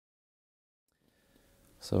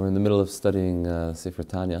So we're in the middle of studying Sefer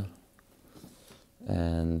Tanya,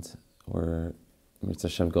 and we're, Mitzvah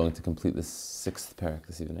Hashem, going to complete the 6th parak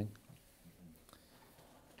this evening.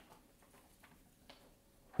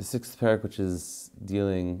 The 6th parak, which is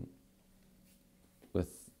dealing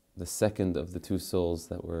with the second of the two souls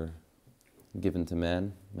that were given to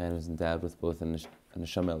man. Man is endowed with both a neshama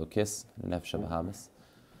elokis and a nefesh bahamis.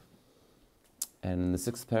 And in the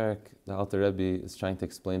 6th parak, the Alter Rebbe is trying to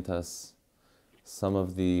explain to us some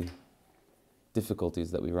of the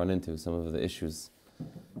difficulties that we run into, some of the issues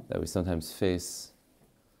that we sometimes face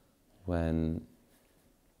when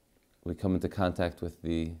we come into contact with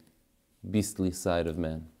the beastly side of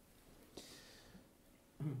man.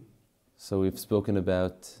 So we've spoken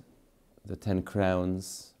about the 10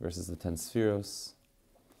 crowns versus the 10 spheros,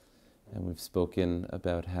 and we've spoken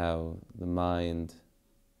about how the mind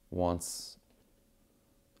wants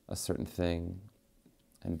a certain thing,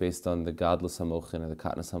 and based on the godless hamochin or the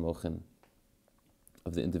katnas hamochin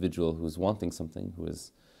of the individual who is wanting something, who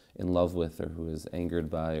is in love with, or who is angered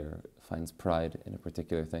by, or finds pride in a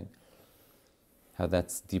particular thing, how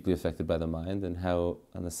that's deeply affected by the mind, and how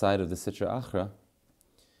on the side of the sitra achra,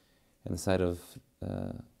 and the side of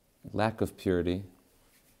lack of purity,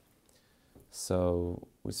 so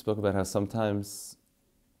we spoke about how sometimes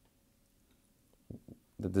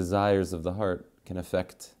the desires of the heart can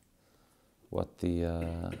affect what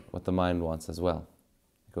the mind wants as well.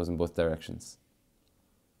 It goes in both directions.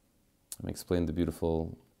 I explained the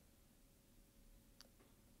beautiful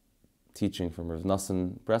teaching from Rav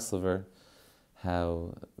Nosson Breslover,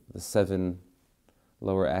 how the 7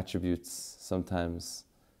 lower attributes sometimes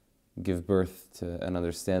give birth to an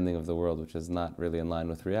understanding of the world which is not really in line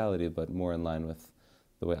with reality, but more in line with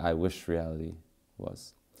the way I wish reality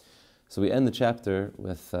was. So we end the chapter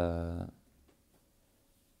with a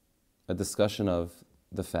discussion of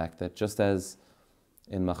the fact that just as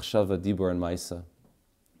in machshava, dibur, and maisa,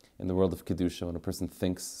 in the world of kedusha, when a person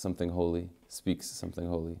thinks something holy, speaks something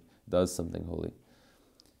holy, does something holy,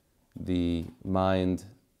 the mind,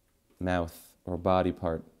 mouth, or body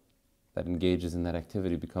part that engages in that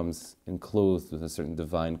activity becomes enclosed with a certain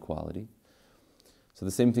divine quality. So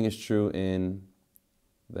the same thing is true in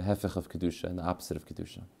the hefech of kedusha, and the opposite of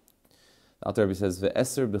kedusha. The Alter Rebbe says,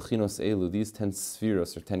 "Ve'eser bechinos elu," these 10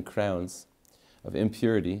 spheros, or 10 crowns of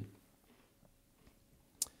impurity.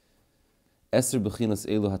 "Eser bechinos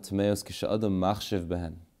elu hatmeos kisha'adam machshev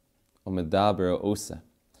behen, o medaber o oseh."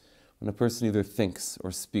 When a person either thinks or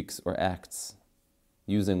speaks or acts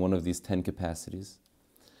using one of these 10 capacities,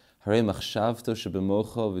 "Harei machshavto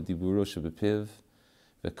shebemocho v'diburo shebepiv,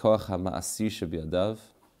 ve'koach ha'ma'asi shebiadav,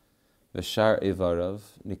 ve'shar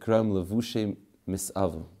evarav, nikram levushe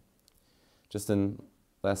misavu." Just in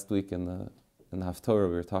last week in the Haftorah,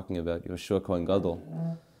 we were talking about Yehoshua Kohen Gadol,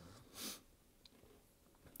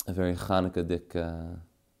 a very Chanukah-dik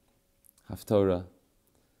Haftorah,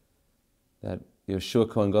 that Yehoshua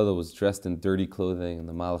Kohen Gadol was dressed in dirty clothing, and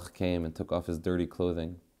the Malach came and took off his dirty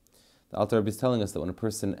clothing. The Alter Rebbe is telling us that when a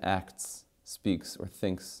person acts, speaks, or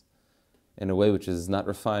thinks in a way which is not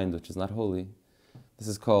refined, which is not holy, this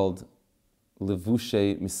is called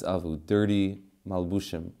levushe misavu, dirty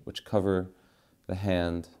malbushim, which cover the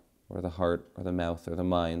hand, or the heart, or the mouth, or the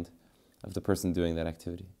mind of the person doing that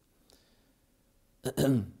activity.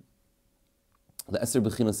 L'eser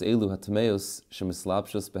bechinos elu hatmeos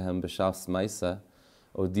shemislabshos behem b'shafs maisa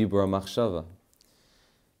o dibur machshava.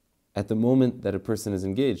 At the moment that a person is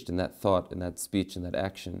engaged in that thought, in that speech, in that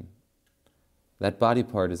action, that body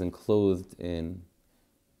part is enclosed in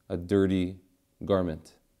a dirty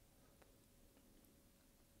garment.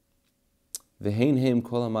 V'hein heim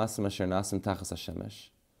kol ha'masim asher nasim tachas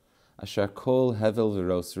hashemesh, asher kol hevel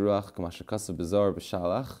v'ros ruach k'ma shekasav b'zor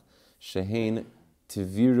b'shalach shehein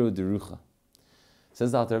tiviru derucha.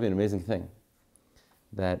 Says the Alter Rebbe an amazing thing,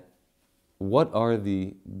 that what are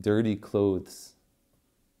the dirty clothes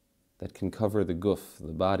that can cover the guf,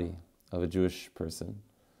 the body of a Jewish person?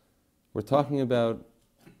 We're talking about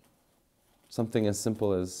something as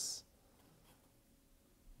simple as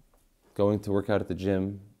going to work out at the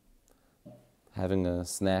gym, having a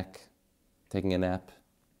snack, taking a nap,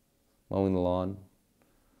 mowing the lawn.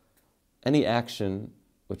 Any action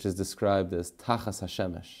which is described as tachas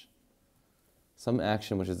hashemesh, some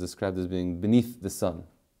action which is described as being beneath the sun,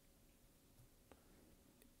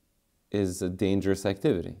 is a dangerous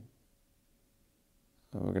activity.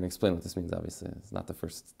 We're going to explain what this means, obviously. It's not the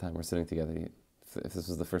first time we're sitting together. If this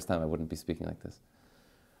was the first time, I wouldn't be speaking like this.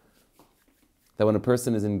 That when a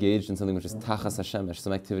person is engaged in something which is tachas hashemesh,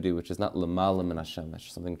 some activity which is not l'malam min hashemesh,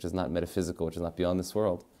 something which is not metaphysical, which is not beyond this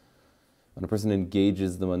world, when a person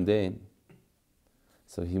engages the mundane,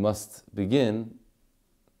 so he must begin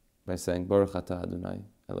by saying, Baruch Atah Adonai,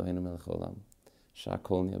 Eloheinu melech haolam,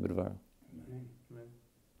 she'akol niya b'dvaro.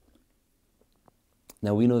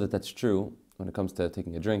 Now we know that that's true when it comes to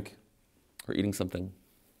taking a drink or eating something.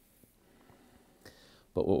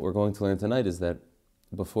 But what we're going to learn tonight is that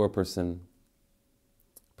before a person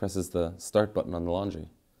presses the start button on the laundry,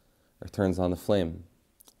 or turns on the flame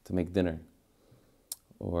to make dinner,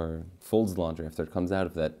 or folds the laundry after it comes out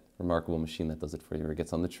of that remarkable machine that does it for you, or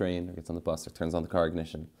gets on the train, or gets on the bus, or turns on the car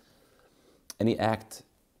ignition, any act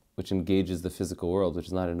which engages the physical world, which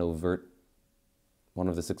is not an overt, one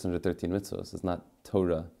of the 613 mitzvahs, is not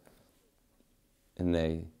Torah in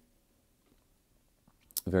a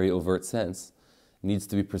very overt sense, needs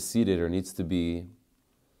to be preceded or needs to be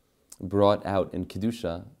brought out in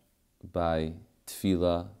Kedusha by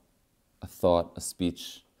tefillah, a thought, a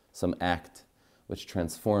speech, some act which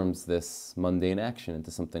transforms this mundane action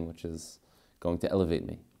into something which is going to elevate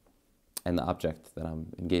me and the object that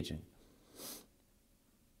I'm engaging.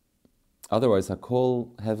 Otherwise,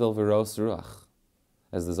 hakol hevel v'ros ruach,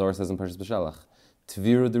 as the Zohar says in Parshas B'Shalach,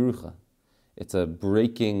 tviru derucha. It's a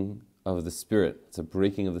breaking of the spirit. It's a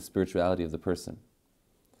breaking of the spirituality of the person.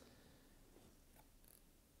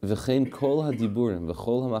 V'chein kol hadiburim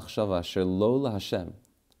v'chol hamachshava asher lo laHashem.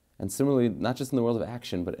 And similarly, not just in the world of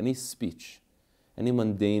action, but any speech, any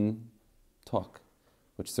mundane talk,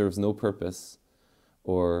 which serves no purpose,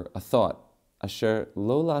 or a thought, asher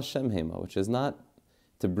lo laHashem hema, which is not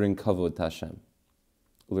to bring kavod to Hashem,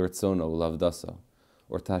 u'liratzono u'lavdaso,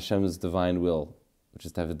 or to Hashem's divine will, which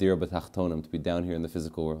is to have a dira b'tachtonim, to be down here in the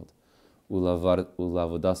physical world,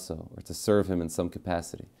 u'lavodaso, or to serve Him in some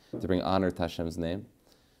capacity, to bring honor to Hashem's name.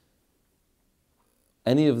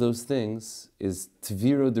 Any of those things is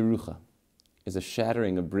tviro derucha, is a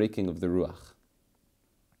shattering, a breaking of the ruach.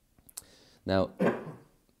 Now,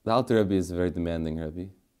 the Alter Rebbe is a very demanding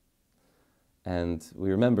Rebbe, and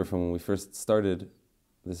we remember from when we first started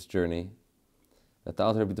this journey that the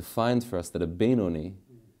Alter Rebbe defined for us that a Beinoni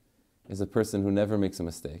is a person who never makes a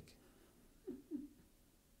mistake.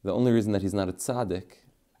 The only reason that he's not a tzaddik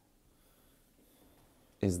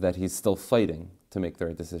is that he's still fighting to make the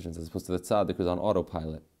right decisions, as opposed to the tzaddik who's on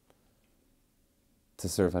autopilot to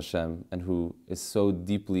serve Hashem and who is so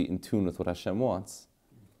deeply in tune with what Hashem wants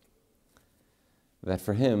that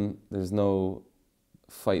for him there's no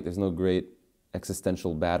fight, there's no great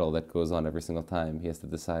existential battle that goes on every single time. He has to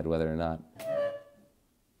decide whether or not,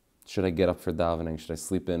 should I get up for davening, should I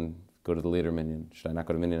sleep in, go to the later minyan, should I not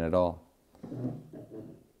go to minyan at all?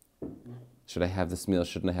 Should I have this meal,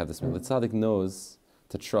 shouldn't I have this meal? The tzaddik knows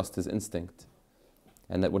to trust his instinct,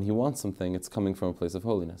 and that when he wants something, it's coming from a place of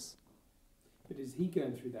holiness. But is he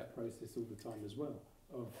going through that process all the time as well?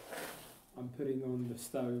 Of, I'm putting on the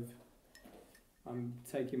stove, I'm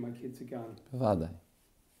taking my kid to gun. Bavadai.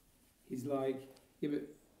 He's like, yeah, but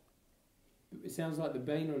it sounds like the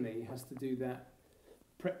Beinoni has to do that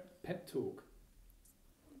pep talk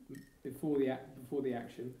before the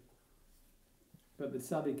action, but the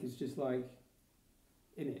tzaddik is just like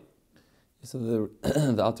in it. So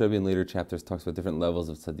the Alter Rebbe in later chapters talks about different levels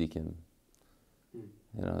of tzaddikim. You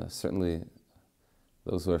know, certainly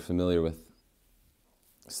those who are familiar with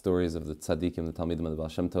stories of the tzaddikim, the Talmidim of the Baal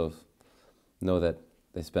Shem Tov, know that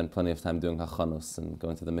they spend plenty of time doing hachanos and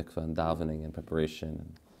going to the mikveh and davening and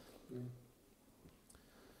preparation.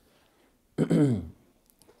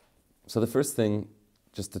 So the first thing,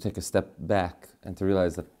 just to take a step back and to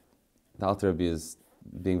realize that the Alter Rebbe is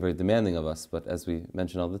being very demanding of us, but as we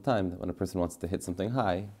mention all the time, that when a person wants to hit something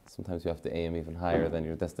high, sometimes you have to aim even higher than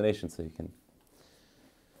your destination so you can.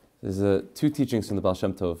 There's two teachings from the Baal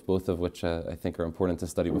Shem Tov, both of which I think are important to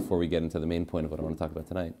study before we get into the main point of what I want to talk about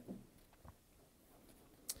tonight.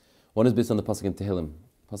 One is based on the pasuk in Tehillim.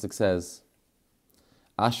 The pasuk says,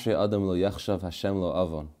 "Ashrei Adam lo yachshav Hashem lo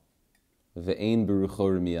avon, ve'ein berucho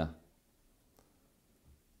remiyah."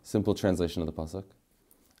 Simple translation of the pasuk: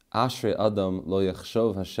 Ashrei Adam lo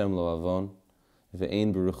yachshav Hashem lo avon,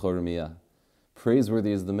 ve'ein berucho remiyah.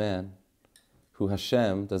 Praiseworthy is the man who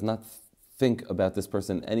Hashem does not think about this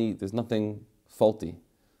person there's nothing faulty,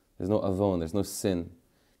 there's no avon, there's no sin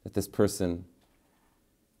that this person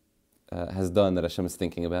has done that Hashem is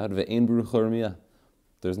thinking about. Ve'ein berucho remiyah.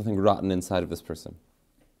 There's nothing rotten inside of this person.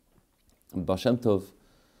 And Baal Shem Tov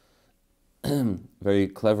very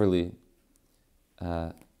cleverly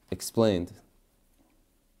explained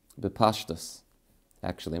bepashtus,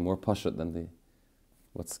 actually more pashut than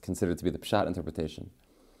what's considered to be the pshat interpretation.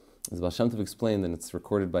 As Baal Shem Tov explained, and it's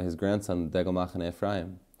recorded by his grandson, Degel Machane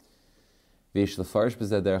Ephraim, V'yesh lefarsh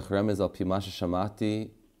b'zeh derech remez al pi ma sheshamati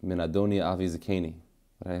min Adoni Avi Zikeni.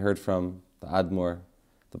 What I heard from the Admor,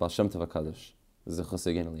 the Baal Shem Tov HaKadosh, Zechus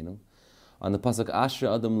Egen Alinu, On the pasuk, Asher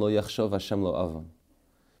Adam lo yachshov Hashem lo avam.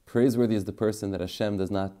 Praiseworthy is the person that Hashem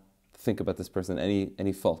does not think about this person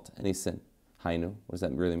any fault, any sin. Hainu. What does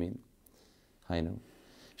that really mean? Hainu.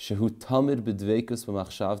 Shehu tamid b'dveikus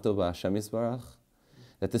b'machshavto b'Hashem Yisbarach.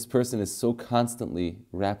 That this person is so constantly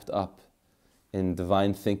wrapped up in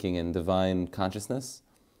divine thinking and divine consciousness.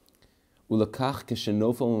 Ulakach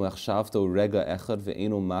keshenofo b'machshavto rega echad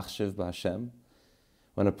ve'eno machshev b'Hashem.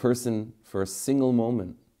 When a person, for a single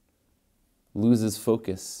moment, loses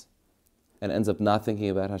focus and ends up not thinking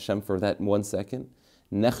about Hashem for that 1 second,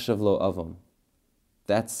 nechshav lo avam.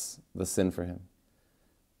 That's the sin for him.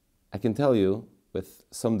 I can tell you, with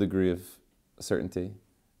some degree of certainty,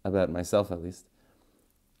 about myself at least,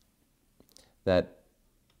 that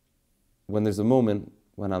when there's a moment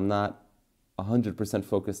when I'm not 100%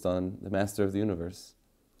 focused on the Master of the Universe,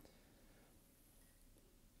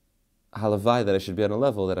 halavai, that I should be on a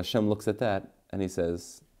level that Hashem looks at that and He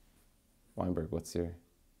says, Weinberg, what's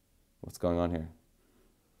going on here?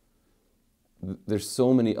 There's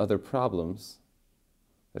so many other problems.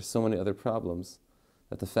 There's so many other problems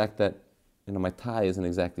that the fact that my tie isn't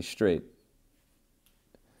exactly straight.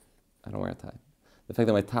 I don't wear a tie. The fact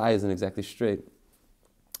that my tie isn't exactly straight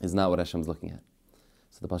is not what Hashem's looking at.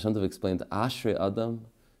 So the Baal Shem Tov explained, Ashrei Adam,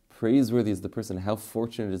 praiseworthy is the person, how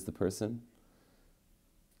fortunate is the person.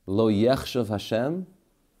 Lo yechshav Hashem,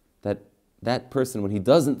 that person, when he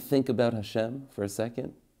doesn't think about Hashem for a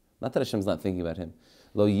second, not that Hashem's not thinking about him,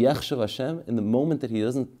 Lo yechshav Hashem, in the moment that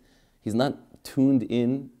he's not tuned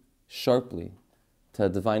in sharply to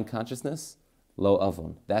divine consciousness, lo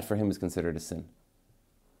avon. That for him is considered a sin.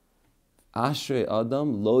 Ashrei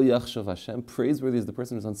Adam, lo yachshav Hashem, praiseworthy is the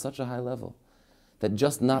person who's on such a high level that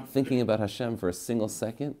just not thinking about Hashem for a single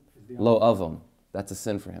second, lo avon. That's a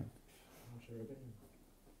sin for him.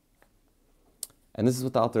 And this is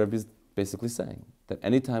what the Alter Rebbe is basically saying, that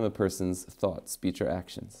anytime a person's thought, speech, or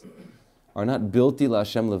actions are not bilti la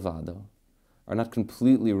Hashem levado, are not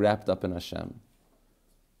completely wrapped up in Hashem,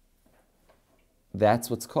 that's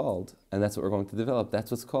what's called, and that's what we're going to develop,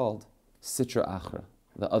 that's what's called sitra achra,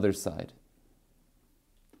 the other side.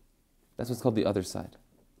 That's what's called the other side.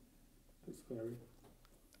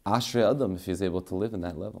 Ashrei Adam, if he's able to live in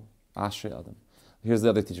that level. Ashrei Adam. Here's the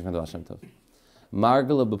other teaching from the Baal Shem Tov.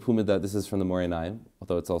 Margala b'pumida, this is from the Moreh Naim,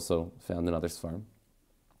 although it's also found in other Sfarim.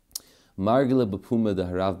 Margala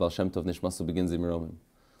b'pumida harav Baal Shem Tov nishmasu begins imromim.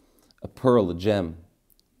 A pearl, a gem,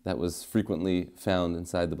 that was frequently found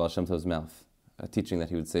inside the Baal Shem Tov's mouth. A teaching that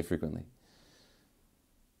he would say frequently.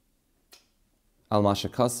 Al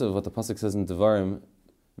mashakasav, what the pasuk says in Devarim,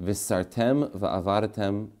 Visartem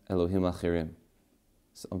va'avaratem Elohim achirim.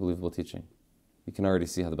 It's an unbelievable teaching. You can already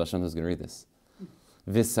see how the Baal Shem Tov is going to read this.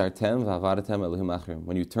 Visartem va'avaratem Elohim achirim.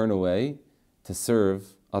 When you turn away to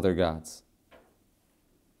serve other gods.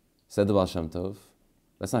 Said the Baal Shem Tov,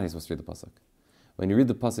 that's not how you're supposed to read the pasuk. When you read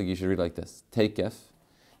the pasuk, you should read like this. Teikef,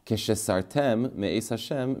 Keshesartem me'es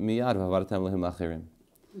Hashem miyad va'avaratem Elohim achirim.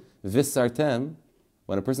 Visartem,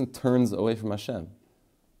 when a person turns away from Hashem,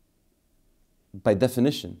 by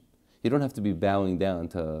definition, you don't have to be bowing down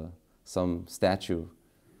to some statue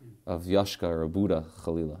of Yashka or a Buddha,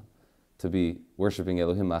 Chalila, to be worshipping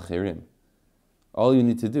Elohim Achirim. All you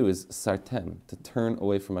need to do is sartem, to turn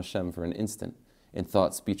away from Hashem for an instant, in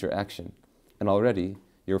thought, speech, or action. And already,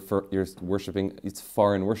 you're worshipping, it's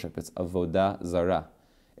foreign worship, it's avodah zara.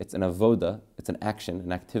 It's an avoda, it's an action,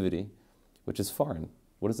 an activity, which is foreign.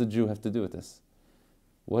 What does a Jew have to do with this?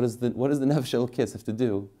 What does the Nefesh Elokis have to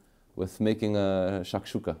do with making a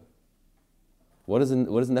shakshuka? What does the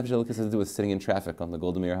Nefesh Elokis have to do with sitting in traffic on the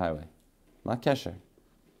Golda Meir Highway? Ma kesher.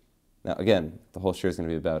 Now again, the whole shiur is going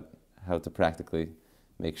to be about how to practically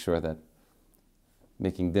make sure that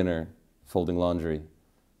making dinner, folding laundry,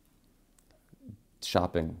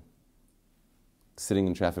 shopping, sitting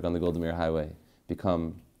in traffic on the Golda Meir Highway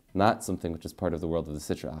become not something which is part of the world of the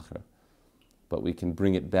Sitra Achra, but we can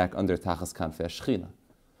bring it back under Tachas Kanfei Shechina.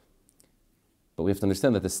 But we have to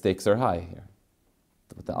understand that the stakes are high here.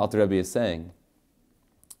 What the Alter Rebbe is saying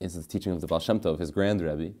is the teaching of the Baal Shem Tov, his grand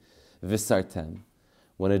Rebbe, Visartem,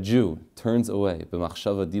 when a Jew turns away,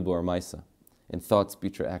 b'machshava dibor maisa, in thought,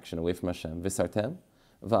 speech, or action, away from Hashem, Visartem,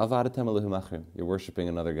 va'avadatem Elohim achrim, you're worshipping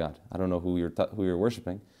another God. I don't know who you're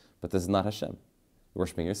worshipping, but this is not Hashem. You're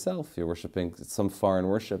worshipping yourself, you're worshipping some foreign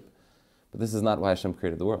worship, but this is not why Hashem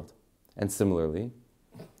created the world. And similarly,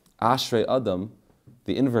 Ashrei Adam,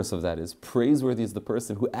 the inverse of that is, praiseworthy is the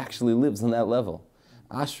person who actually lives on that level.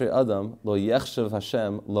 Ashrei Adam, lo yechshav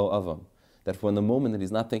Hashem, lo avam. That when the moment that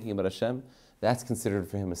he's not thinking about Hashem, that's considered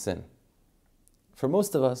for him a sin. For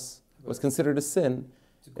most of us, what's considered a sin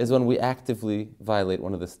is when we actively violate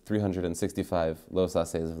one of the 365 los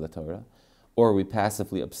ases of the Torah, or we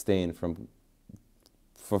passively abstain from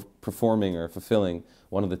performing or fulfilling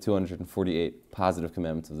one of the 248 positive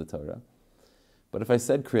commandments of the Torah. But if I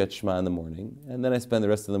said Kriyat Shema in the morning, and then I spend the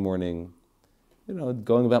rest of the morning,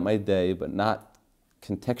 going about my day, but not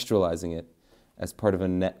contextualizing it as part of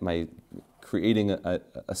creating a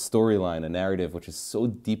storyline, a narrative, which is so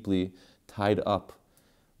deeply tied up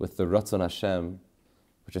with the Ratzon Hashem,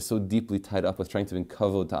 which is so deeply tied up with trying to bring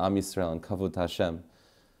kavod to Am Yisrael and kavod to Hashem,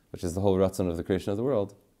 which is the whole Ratzon of the creation of the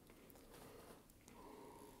world.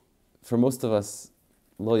 For most of us,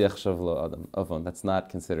 lo yachshav lo adam avon, that's not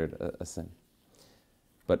considered a sin.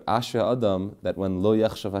 But Asher Adam, that when lo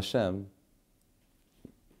yachshav Hashem,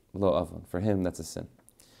 lo avon, for him that's a sin.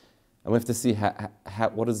 And we have to see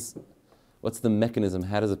what's the mechanism,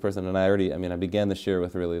 how does a person, and I began the shiur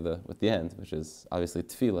with with the end, which is obviously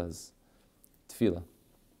tefillah.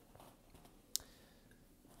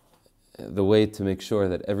 The way to make sure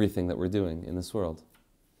that everything that we're doing in this world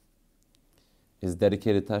is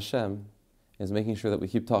dedicated to Hashem is making sure that we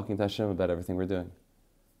keep talking to Hashem about everything we're doing.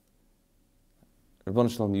 Rabbanu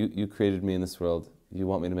Shalom, you created me in this world. You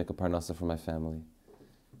want me to make a parnasa for my family.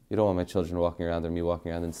 You don't want my children walking around or me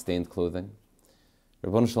walking around in stained clothing.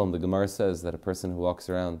 Rabbanu Shalom, the Gemara says that a person who walks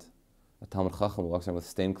around, a Talmud Chacham who walks around with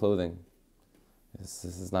stained clothing, this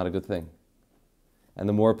is not a good thing. And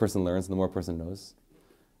the more a person learns, the more a person knows,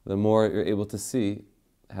 the more you're able to see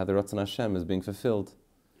how the Ratzon Hashem is being fulfilled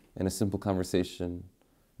in a simple conversation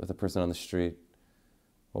with a person on the street,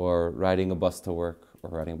 or riding a bus to work, or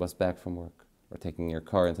riding a bus back from work, or taking your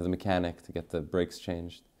car into the mechanic to get the brakes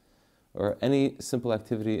changed, or any simple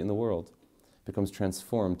activity in the world becomes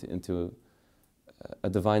transformed into a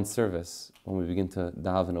divine service when we begin to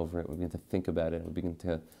daven over it, we begin to think about it, we begin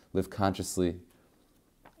to live consciously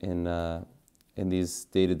in these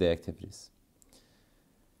day-to-day activities.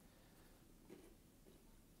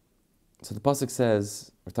 So the pasuk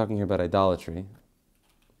says, we're talking here about idolatry,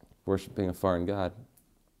 worshipping a foreign god.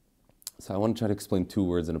 So I want to try to explain two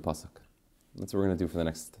words in a pasuk. That's what we're going to do for the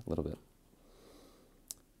next little bit.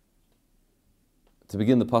 To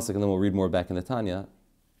begin the pasuk, and then we'll read more back in the Tanya,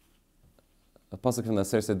 a pasuk from the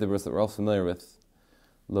Sefer that we're all familiar with,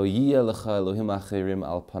 Lo yiyeh lecha Elohim acherim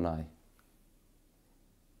al panai.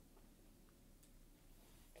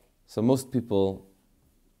 So most people,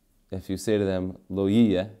 if you say to them, Lo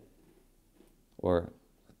yiyeh, or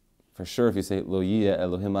for sure if you say, Lo yiyeh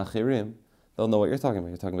Elohim acherim, they'll know what you're talking about.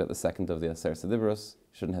 You're talking about the second of the Sefer Sedibros.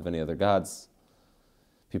 You shouldn't have any other gods.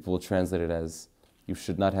 People will translate it as, you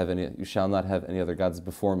shall not have any other gods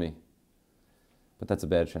before me. But that's a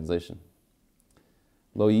bad translation.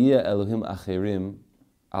 Lo yiyeh Elohim acherim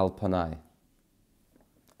al panai.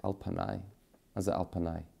 Al panai. How's it al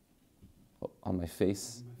panai? On my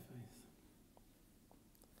face.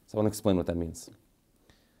 So I want to explain what that means.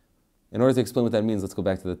 In order to explain what that means, let's go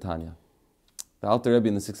back to the Tanya. The Alter Rebbe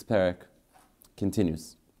in the 6th parak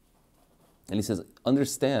continues. And he says,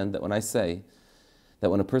 understand that when I say that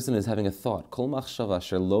when a person is having a thought, Kol machshava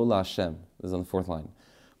asher lo la'Hashem, this is on the 4th line,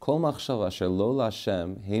 Kol machshava asher lo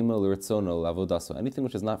la'Hashem, heima l'ritzono la'avodaso, anything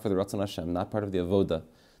which is not for the Ratzon Hashem, not part of the avoda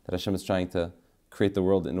that Hashem is trying to create the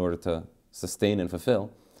world in order to sustain and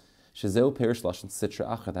fulfill, shezeu perish lashon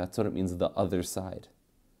sitra achar, that's what it means, the other side.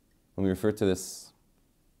 When we refer to this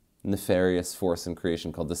nefarious force in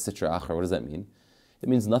creation called the sitra achar, what does that mean? It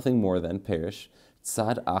means nothing more than perish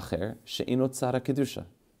tzad acher she'ino tzad kedusha.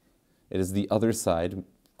 It is the other side,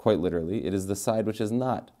 quite literally. It is the side which is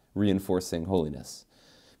not reinforcing holiness.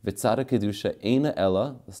 V'tzad kedusha eina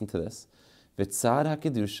ella. Listen to this. V'tzad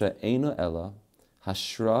kedusha eina ella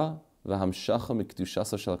hashra v'hamshacha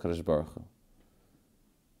mikdushaso shel HaKadosh Baruch Hu.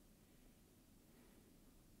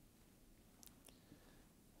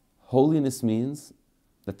 Holiness means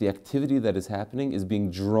that the activity that is happening is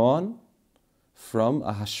being drawn from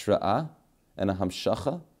a hashra'ah and a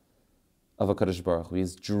hamshacha of HaKadosh Baruch Hu. He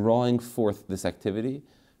is drawing forth this activity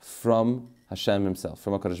from Hashem himself,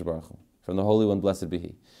 from HaKadosh Baruch Hu, from the Holy One, blessed be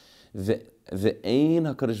He.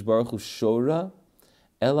 Ve'ein HaKadosh Baruch Hu shora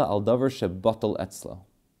ela al davar shebatal etzlo.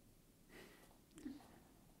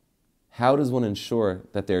 How does one ensure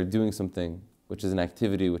that they're doing something which is an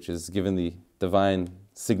activity which is given the divine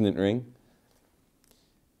signet ring,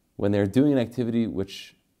 when they're doing an activity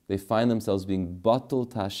which they find themselves being batul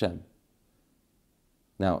to Hashem?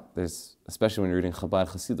 Now, there's, especially when you're reading Chabad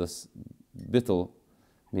Chasidus, bittul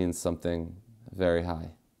means something very high.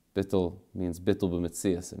 Bittul means bittul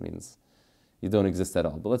b'mitzias. It means you don't exist at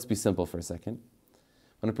all. But let's be simple for a second.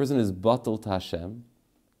 When a person is batul to Hashem,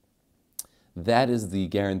 that is the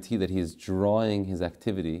guarantee that he is drawing his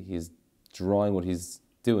activity, he is drawing what he's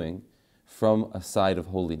doing from a side of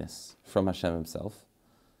holiness, from Hashem himself.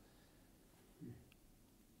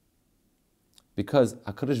 Because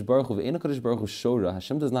HaKadosh Baruch Hu, Ve'ein HaKadosh Baruch Hu Shora,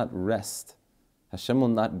 Hashem does not rest. Hashem will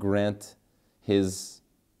not grant His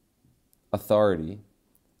authority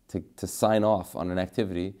to sign off on an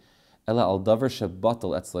activity. Ela al davar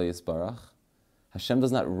shebatel etzlo yisbarach. Hashem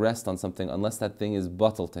does not rest on something unless that thing is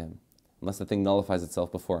batel to Him, unless the thing nullifies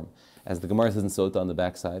itself before Him. As the Gemara says in Sota on the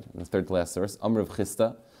backside, in the third to last source, Amr of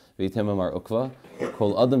Chista, Veitem Amar Ukva,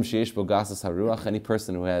 Kol Adam Sheyesh Bo Gasas Haruach, any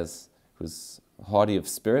person who's haughty of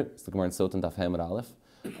spirit, it's the Gemara in Sota and Daf Hamad Aleph,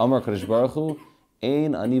 Amar Kadosh Baruch Hu,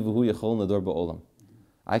 Ein Ani V'hu Yechol Nador Ba'olam.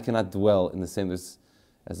 I cannot dwell in the same, as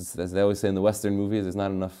they always say in the Western movies, there's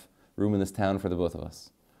not enough room in this town for the both of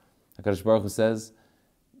us. HaKadosh Baruch Hu says,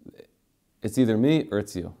 it's either me or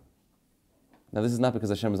it's you. Now this is not because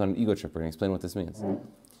Hashem is on an ego trip. We're going to explain what this means.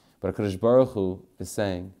 But HaKadosh Baruch Hu is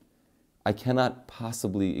saying, I cannot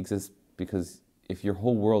possibly exist because if your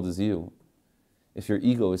whole world is you, if your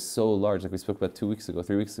ego is so large, like we spoke about 3 weeks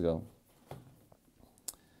ago,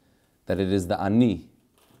 that it is the ani,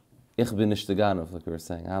 ich bin nicht der Ganov, like we were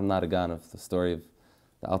saying. I'm not a Ganov. The story of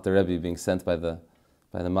the Alter Rebbe being sent by the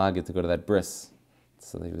Maggid to go to that bris.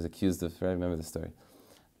 So he was accused of, I remember the story.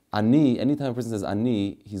 Ani, anytime a person says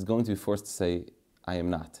ani, he's going to be forced to say, I am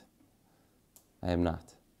not. I am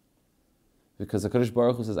not. Because HaKadosh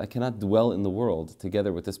Baruch Hu says, I cannot dwell in the world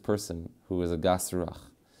together with this person who is a gas ruach.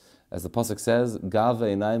 As the Pasuk says, Gav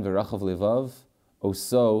einayim v'rachav levav,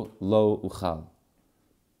 oso lo uchal.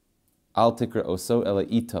 Al tikra oso ela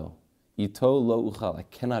ito. Ito lo uchal. I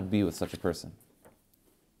cannot be with such a person.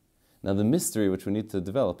 Now the mystery which we need to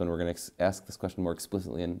develop, and we're going to ask this question more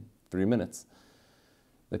explicitly in 3 minutes,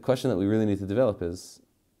 the question that we really need to develop is,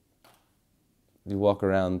 you walk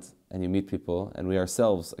around and you meet people, and we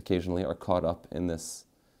ourselves occasionally are caught up in this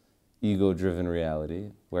ego-driven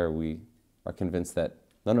reality where we are convinced that,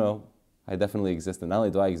 no, I definitely exist, and not only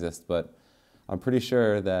do I exist, but I'm pretty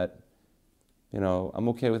sure that, I'm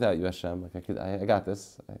okay without you, Hashem. Like I got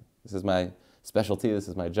this. This is my specialty. This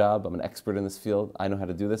is my job. I'm an expert in this field. I know how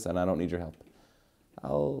to do this, and I don't need your help.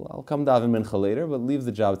 I'll come daven mincha later, but leave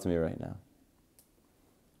the job to me right now.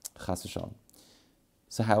 Chas v'shalom.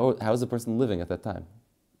 So how is the person living at that time?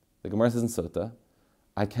 The Gemara says in Sota,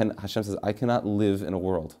 Hashem says, I cannot live in a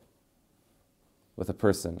world with a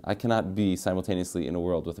person. I cannot be simultaneously in a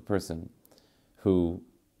world with a person who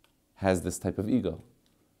has this type of ego.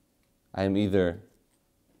 I am either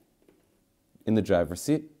in the driver's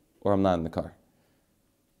seat or I'm not in the car.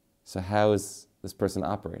 So how is this person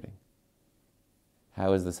operating?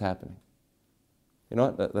 How is this happening? You know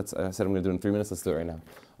what? I said I'm going to do it in 3 minutes. Let's do it right now.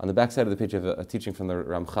 On the back side of the page, you have a teaching from the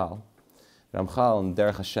Ramchal. Ramchal and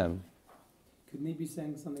Derech Hashem. Couldn't he be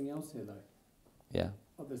saying something else here, though? Yeah.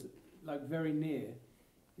 Oh, there's, like very near.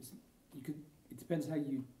 It depends how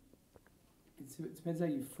you. It depends how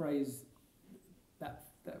you phrase that.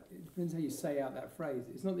 It depends how you say out that phrase.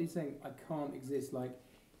 It's not that he's saying I can't exist. Like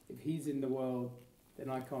if he's in the world, then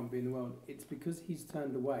I can't be in the world. It's because he's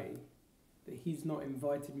turned away that he's not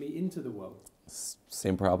invited me into the world.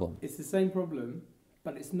 Same problem. It's the same problem,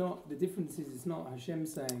 but it's not. The difference is it's not Hashem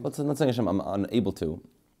saying. Well, it's not saying Hashem. I'm unable to.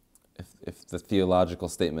 If the theological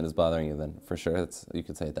statement is bothering you, then for sure you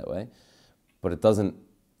could say it that way. But it doesn't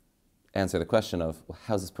answer the question of, well,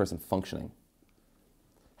 how's this person functioning?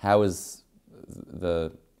 How is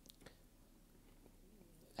the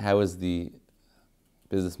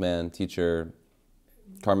businessman, teacher,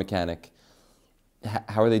 car mechanic,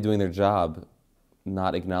 how are they doing their job,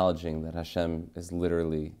 not acknowledging that Hashem is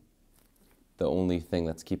literally the only thing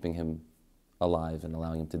that's keeping him alive and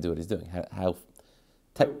allowing him to do what he's doing?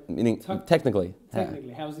 Technically,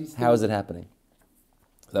 how is it happening?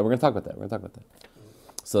 So we're going to talk about that.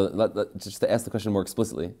 So just to ask the question more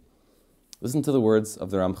explicitly, listen to the words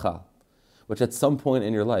of the Ramchal, which at some point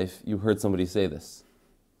in your life you heard somebody say this.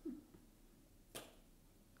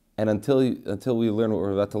 And until we learn what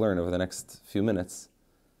we're about to learn over the next few minutes,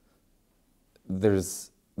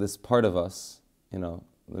 there's this part of us, the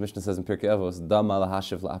Mishnah says in Pirkei Avos, Dam ala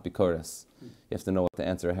hashiv la'apikores. You have to know what to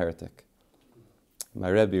answer a heretic. My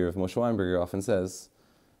Rebbe, Rav Moshe Weinberg, often says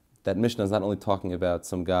that Mishnah is not only talking about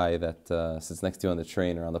some guy that sits next to you on the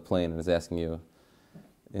train or on the plane and is asking you,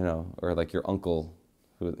 or like your uncle,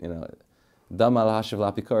 who, Dam ala hashiv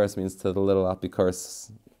la'apikores means to the little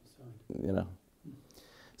apikores,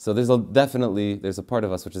 So there's a part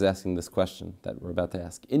of us which is asking this question that we're about to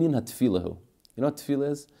ask. Inyan hatfilahu. You know what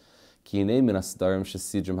tefillah is?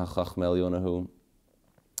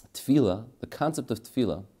 Tefillah, the concept of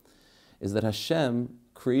tefillah, is that Hashem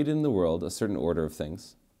created in the world a certain order of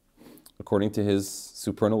things, according to His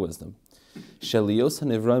supernal wisdom. That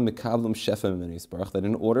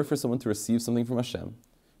in order for someone to receive something from Hashem,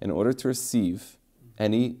 in order to receive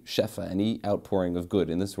any shefa, any outpouring of good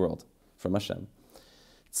in this world from Hashem,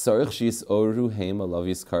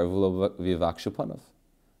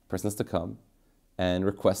 person has to come and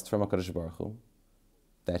request from HaKadosh Baruch Hu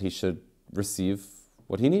that he should receive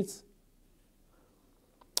what he needs.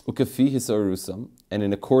 And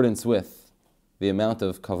in accordance with the amount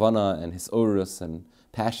of kavana and hisorus and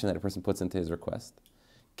passion that a person puts into his request,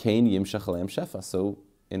 so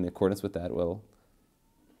in accordance with that, will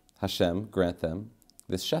Hashem grant them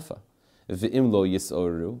this shefa.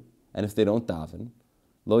 And if they don't daven,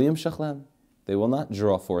 lo yimshach lehem, they will not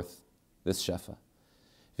draw forth this shefa.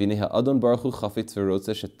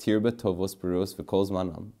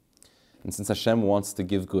 And since Hashem wants to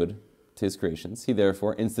give good to His creations, He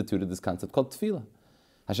therefore instituted this concept called tefillah.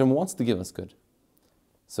 Hashem wants to give us good.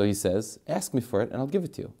 So He says, ask me for it and I'll give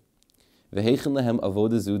it to you.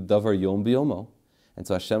 And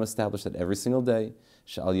so Hashem established that every single day,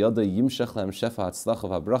 that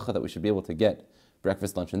we should be able to get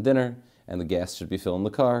breakfast, lunch, and dinner, and the gas should be filled in the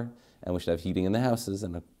car, and we should have heating in the houses,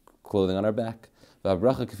 and clothing on our back. So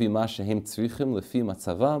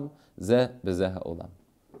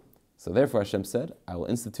therefore Hashem said, I will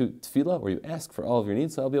institute tefillah where you ask for all of your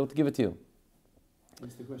needs, so I'll be able to give it to you.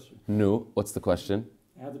 What's the question? No, what's the question?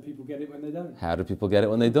 How do people get it when they don't? How do people get it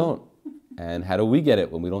when they don't? And how do we get it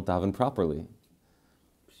when we don't daven properly?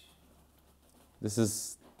 This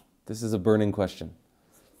is a burning question.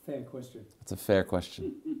 Fair question. It's a fair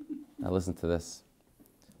question. Now listen to this.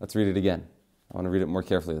 Let's read it again. I want to read it more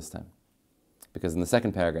carefully this time. Because in the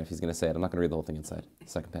second paragraph, he's going to say it. I'm not going to read the whole thing inside, the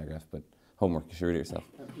second paragraph, but homework, you should read it yourself.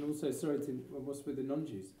 And also, what's with the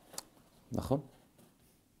non-Jews? Nachon?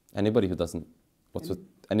 Anybody who doesn't,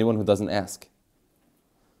 anyone who doesn't ask.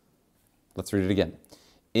 Let's read it again.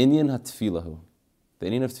 Inyan ha-tfilahu, the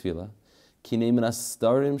inyan of tefillah, kinei min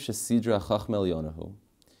astarim shesidra chachma elyonahu,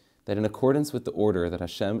 that in accordance with the order that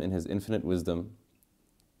Hashem in His infinite wisdom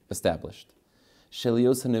established,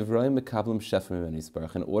 shelios hanivroim mekablim shefa mimenu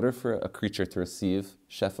yisbarach, in order for a creature to receive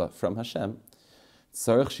shefa from Hashem,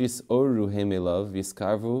 tzarich shisoru heimelav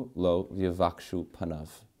yiskarvu lo v'yavakshu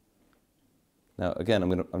panav. Now again,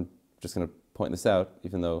 I'm just going to point this out,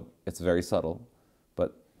 even though it's very subtle,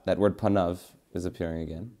 but that word panav is appearing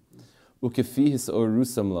again. Ukefi hisoru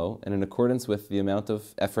samlo, and in accordance with the amount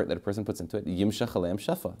of effort that a person puts into it, yimshach aleim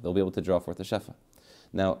shefa, they'll be able to draw forth the shefa.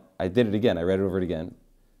 Now, I did it again, I read it over it again,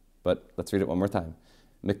 but let's read it one more time.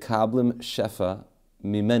 Mekablim shefa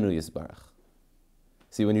mimenu yisbarach.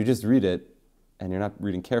 See, when you just read it, and you're not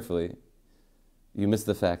reading carefully, you miss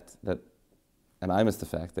the fact that, and I miss the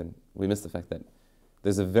fact, and we miss the fact that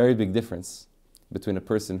there's a very big difference between a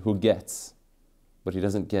person who gets, but he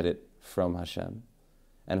doesn't get it from Hashem,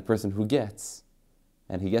 and a person who gets,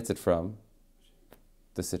 and he gets it from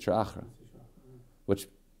the Sitra Achra, which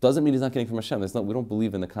doesn't mean he's not getting from Hashem. We don't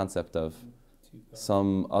believe in the concept of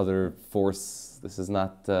some other force. This is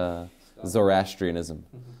not Zoroastrianism.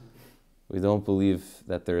 We don't believe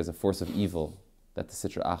that there is a force of evil, that the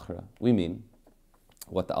Sitra Achra. We mean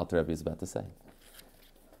what the Alter Rebbe is about to say.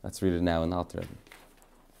 Let's read it now in the Alter Rebbe.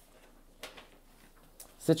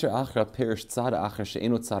 Sitra Achra perish tzara achra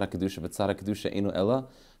she'enu tzara kedusha, but tzara kedusha enu ella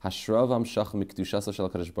hashrav amshach mikdushaso shel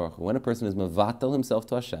HaKadosh Baruch Hu. When a person is mevatel himself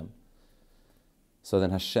to Hashem, so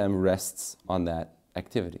then Hashem rests on that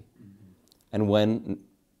activity. And when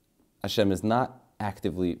Hashem is not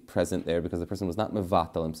actively present there because the person was not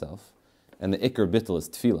mevatel himself, and the ikar bittul is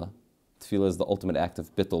tefillah. Tefillah is the ultimate act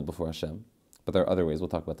of bittul before Hashem, but there are other ways, we'll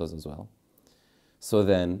talk about those as well. So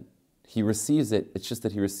then he receives it, it's just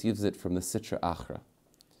that he receives it from the Sitra Achra.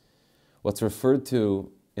 What's referred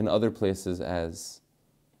to in other places as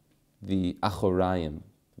the Achorayim,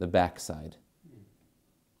 the backside.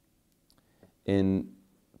 In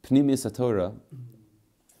Pnimius HaTorah,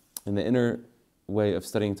 in the inner way of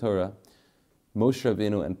studying Torah, Moshe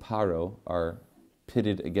Rabbeinu and Paro are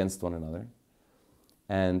pitted against one another.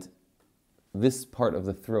 And this part of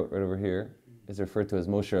the throat right over here is referred to as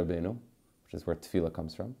Moshe Rabbeinu, which is where tefillah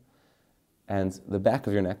comes from. And the back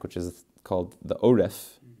of your neck, which is called the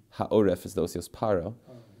Oref, Ha-Oref is the Osios Paro.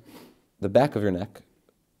 The back of your neck,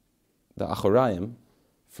 the Achorayim,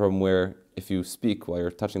 from where if you speak while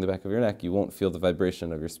you're touching the back of your neck, you won't feel the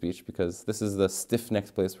vibration of your speech because this is the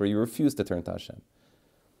stiff-necked place where you refuse to turn to Hashem.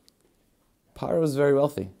 Paro is very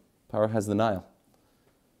wealthy. Paro has the Nile.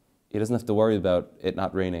 He doesn't have to worry about it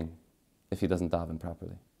not raining if he doesn't daven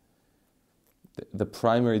properly. The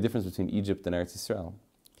primary difference between Egypt and Eretz Yisrael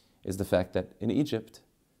is the fact that in Egypt,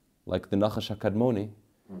 like the Nachash HaKadmoni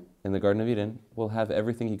in the Garden of Eden, will have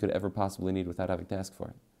everything he could ever possibly need without having to ask for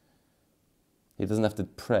it. He doesn't have to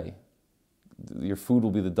pray. Your food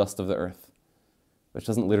will be the dust of the earth. which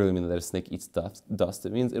doesn't literally mean that a snake eats dust.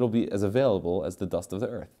 It means it'll be as available as the dust of the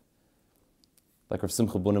earth. Like Rav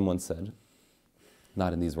Simcha Bunim once said,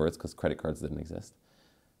 not in these words because credit cards didn't exist,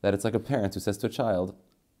 that it's like a parent who says to a child,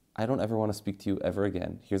 I don't ever want to speak to you ever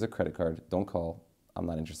again. Here's a credit card. Don't call. I'm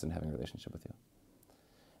not interested in having a relationship with you.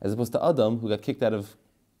 As opposed to Adam, who got kicked out of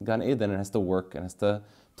Gan Eden and has to work and has to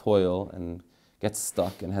toil and gets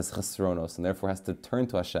stuck and has chesronos and therefore has to turn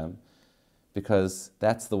to Hashem, because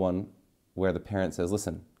that's the one where the parent says,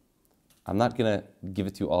 listen, I'm not going to give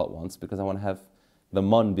it to you all at once because I want to have the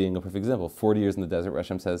mun being a perfect example. 40 years in the desert where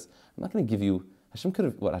Hashem says, I'm not going to give you, Hashem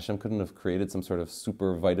couldn't have created some sort of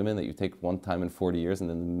super vitamin that you take one time in 40 years and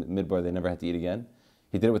then in the midbar they never had to eat again.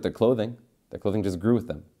 He did it with their clothing. Their clothing just grew with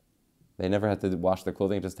them. They never had to wash their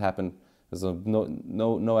clothing. It just happened. There's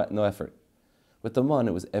no effort. With the man,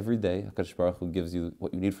 it was every day. HaKadosh Baruch Hu gives you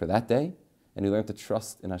what you need for that day, and you learn to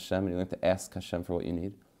trust in Hashem, and you learn to ask Hashem for what you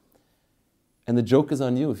need. And the joke is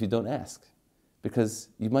on you if you don't ask, because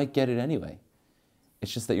you might get it anyway.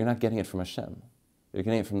 It's just that you're not getting it from Hashem. You're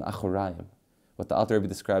getting it from the Achorayim. What the Alter Rebbe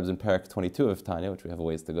describes in Parak 22 of Tanya, which we have a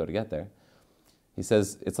ways to go to get there, he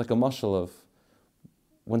says it's like a mashal of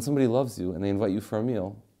when somebody loves you and they invite you for a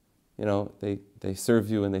meal, they serve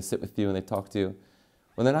you and they sit with you and they talk to you.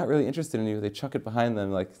 When they're not really interested in you, they chuck it behind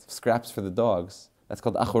them like scraps for the dogs. That's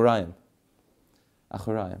called Achorayim.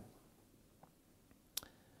 Achorayim.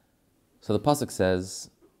 So the pasuk says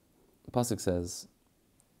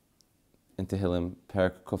in Tehillim,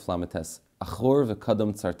 Parak Kuf Lametes, Achor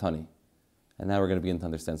v'kadam tzartani. And now we're going to begin to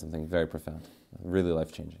understand something very profound, really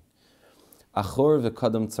life-changing. Achor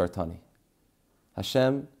v'kadam tzartani.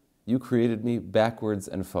 Hashem, you created me backwards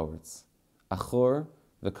and forwards. Achor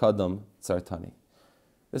v'kadam tzartani.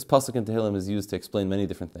 This pasuk in Tehillim is used to explain many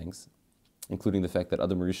different things, including the fact that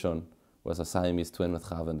Adam Rishon was a Siamese twin with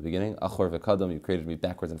Chava in the beginning. Achor v'kadam, you created me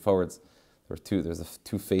backwards and forwards. There's a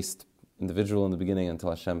two-faced individual in the beginning until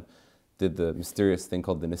Hashem did the mysterious thing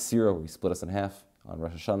called the Nesira, where he split us in half on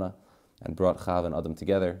Rosh Hashanah and brought Chava and Adam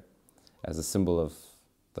together as a symbol of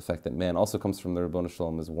the fact that man also comes from the Ribono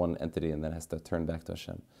Shalom as one entity and then has to turn back to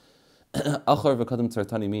Hashem. Achor v'kadam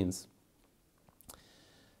tzartani means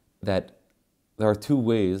that there are two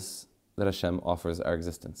ways that Hashem offers our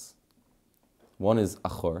existence. One is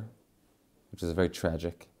Achor, which is a very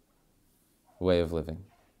tragic way of living,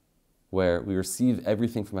 where we receive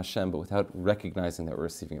everything from Hashem, but without recognizing that we're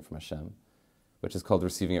receiving it from Hashem, which is called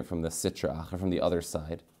receiving it from the Sitra Achor, from the other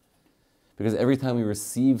side. Because every time we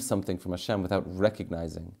receive something from Hashem without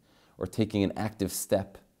recognizing or taking an active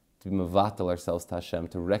step to be mevatel ourselves to Hashem,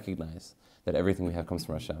 to recognize that everything we have comes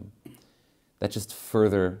from Hashem, that just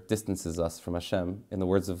further distances us from Hashem. In the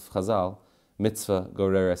words of Chazal, mitzvah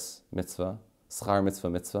goreres mitzvah, schar mitzvah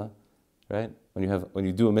mitzvah, right? When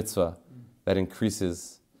you do a mitzvah, that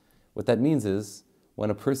increases. What that means is when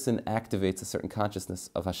a person activates a certain consciousness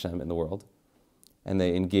of Hashem in the world, and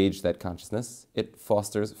they engage that consciousness, it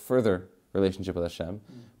fosters further relationship with Hashem,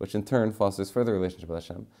 which in turn fosters further relationship with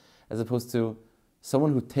Hashem, as opposed to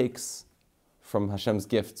someone who takes from Hashem's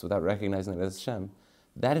gifts without recognizing it as Hashem.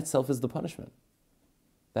 That itself is the punishment.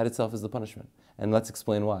 That itself is the punishment. And let's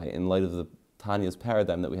explain why. In light of the Tanya's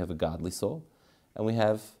paradigm that we have a godly soul, and we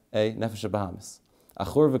have a nefesh bahamis.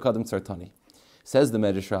 Achor v'kadam tzartani. Says the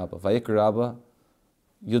Medrash Rabbah, Vayikra Rabbah,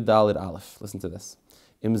 Yud Daled Aleph. Listen to this.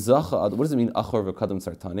 Imzacha Adam. What does it mean, Achor v'kadam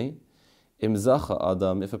tzartani? Imzacha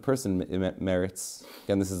Adam, if a person merits,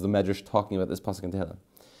 again this is the Medrash talking about this pasuk in Tehillim.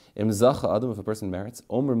 Imzacha Adam, if a person merits,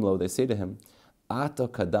 Omrim lo, they say to him, Ata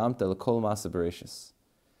kadamta l'kol ma'aseh bereshis.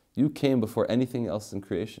 You came before anything else in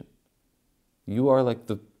creation. You are like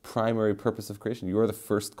the primary purpose of creation. You are the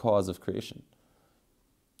first cause of creation.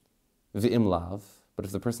 V'im lav, but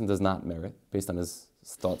if the person does not merit, based on his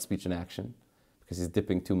thought, speech, and action, because he's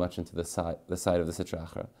dipping too much into the side of the Sitra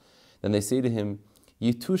Achra, then they say to him,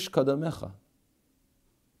 Yitush kadamecha.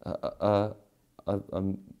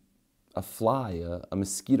 A fly, a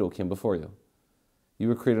mosquito came before you. You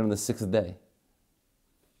were created on the sixth day.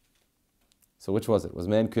 So which was it? Was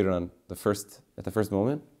man created at the first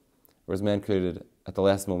moment? Or was man created at the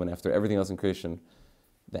last moment after everything else in creation?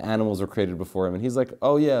 The animals were created before him, and he's like,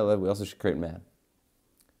 oh yeah, we also should create man.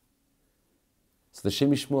 So the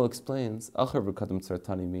Shemi Shmuel explains, Achar v'kadam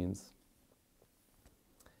tzartani means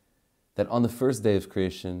that on the first day of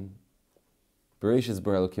creation, Bereshis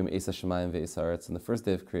bara Elokim es hashamayim ve'es haaretz, on the first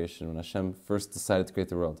day of creation, when Hashem first decided to create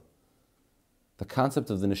the world, the concept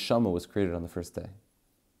of the neshama was created on the first day.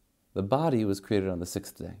 The body was created on the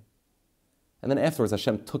sixth day. And then afterwards,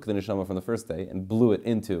 Hashem took the neshama from the first day and blew it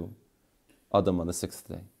into Adam on the sixth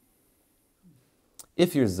day.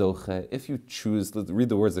 If you're zoche, if you choose, read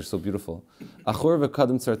the words, they're so beautiful. Achor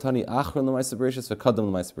v'kadam tzartani, achron l'maisa bereshis v'kadam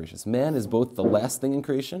l'maisa bereshis. Man is both the last thing in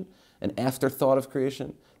creation, an afterthought of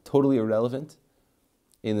creation, totally irrelevant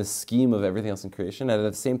in the scheme of everything else in creation, and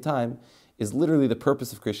at the same time is literally the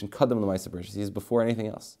purpose of creation, kadam l'maisa bereshis. He is before anything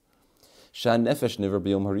else. Shan nefesh niver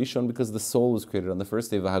b'yom harishon, because the soul was created on the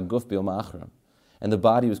first day, v'haguf b'yom ha'achron, and the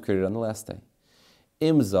body was created on the last day.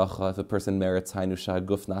 Im zacha, if a person merits hainu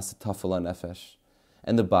shahaguf nasa tafel nefesh,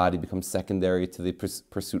 and the body becomes secondary to the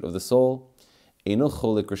pursuit of the soul, eino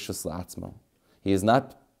cholik rishus la'atzmo. He is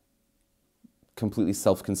not completely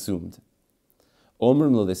self-consumed.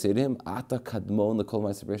 Omrim lo, they say to him, ata kadmon l'kol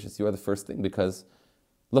ma'aser bereshis. You are the first thing because,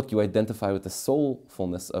 look, you identify with the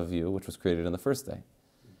soulfulness of you, which was created on the first day.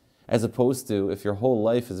 As opposed to, if your whole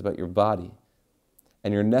life is about your body,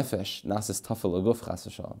 and your nefesh, nasis tafel aguf chas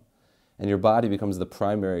v'shalom, and your body becomes the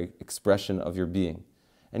primary expression of your being,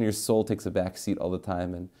 and your soul takes a back seat all the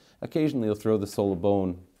time, and occasionally you'll throw the soul a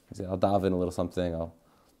bone. You say, I'll daven a little something, I'll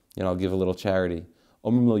give a little charity.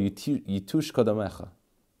 Omrim lo yitush kodamecha.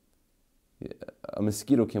 A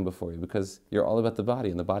mosquito came before you because you're all about the body,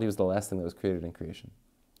 and the body was the last thing that was created in creation.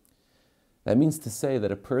 That means to say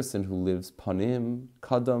that a person who lives panim,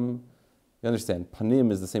 kadam, you understand,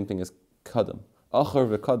 panim is the same thing as kadam. Achor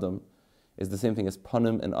v'kadam is the same thing as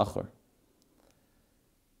panim and achor.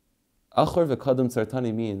 Achor v'kadam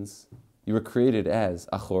tzartani means you were created as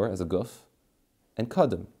achor, as a guf, and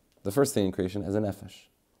kadam, the first thing in creation, as a nefesh.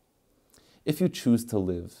 If you choose to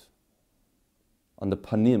live on the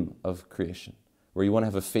panim of creation, where you want to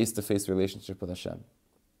have a face-to-face relationship with Hashem,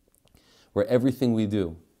 where everything we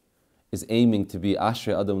do is aiming to be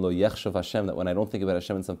ashrei adam lo yechshav Hashem, that when I don't think about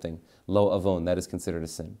Hashem in something, lo avon, that is considered a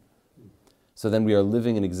sin. So then we are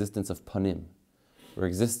living an existence of panim. We're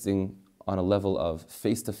existing on a level of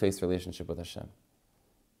face-to-face relationship with Hashem.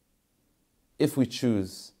 If we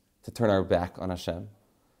choose to turn our back on Hashem,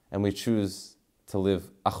 and we choose to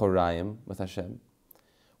live achorayim with Hashem,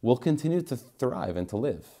 we'll continue to thrive and to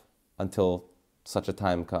live until such a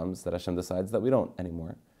time comes that Hashem decides that we don't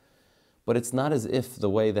anymore. But it's not as if the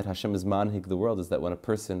way that Hashem is manhig the world is that when a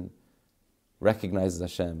person recognizes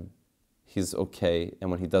Hashem, he's okay,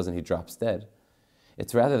 and when he doesn't, he drops dead.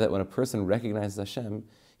 It's rather that when a person recognizes Hashem,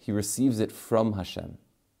 he receives it from Hashem.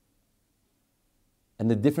 And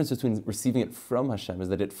the difference between receiving it from Hashem is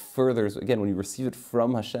that it furthers, again, when you receive it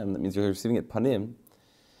from Hashem, that means you're receiving it panim,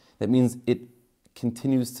 that means it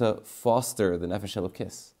continues to foster the nefesh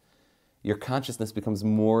elokis. Your consciousness becomes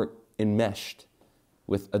more enmeshed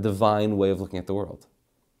with a divine way of looking at the world.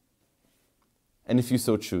 And if we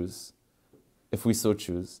so choose,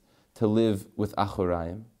 to live with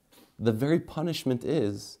achorayim, the very punishment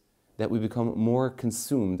is that we become more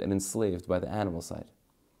consumed and enslaved by the animal side.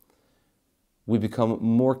 We become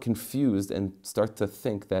more confused and start to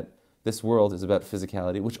think that this world is about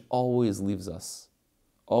physicality, which always leaves us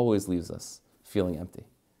feeling empty.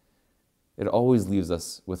 It always leaves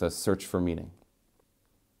us with a search for meaning.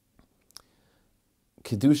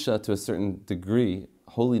 Kedusha, to a certain degree,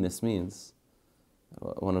 holiness means,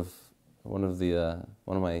 one of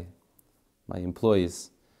my employers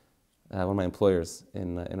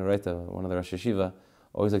in Araita, one of the Rosh Yeshiva,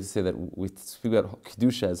 always like to say that we speak about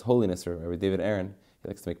Kedusha as holiness, or Rabbi David Aaron, he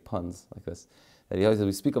likes to make puns like this, that he always says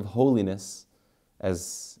we speak of holiness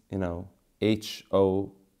as,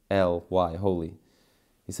 H-O-L-Y, holy.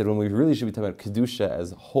 He said when we really should be talking about Kedusha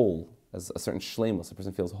as whole, as a certain shleimus, a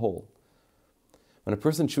person feels whole. When a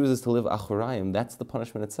person chooses to live achorayim, that's the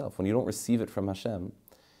punishment itself. When you don't receive it from Hashem,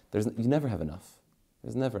 you never have enough.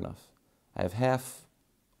 There's never enough. I have half,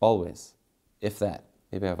 always, if that.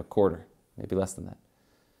 Maybe I have a quarter, maybe less than that.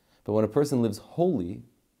 But when a person lives holy,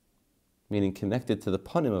 meaning connected to the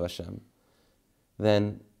panim of Hashem,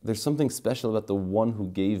 then there's something special about the one who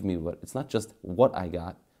gave me what. It's not just what I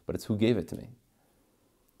got, but it's who gave it to me.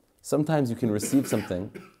 Sometimes you can receive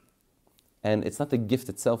something, and it's not the gift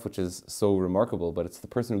itself which is so remarkable, but it's the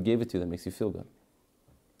person who gave it to you that makes you feel good.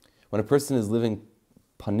 When a person is living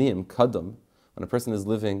panim, kadam, when a person is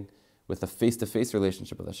living with a face-to-face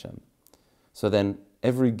relationship with Hashem, so then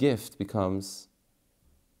every gift becomes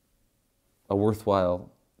a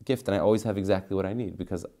worthwhile gift, and I always have exactly what I need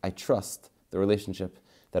because I trust the relationship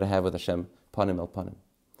that I have with Hashem, panim el panim.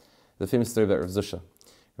 The famous story about Rav Zusha.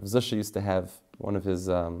 Rav Zusha used to have one of his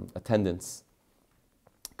attendants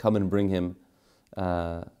come and bring him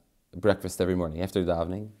breakfast every morning. After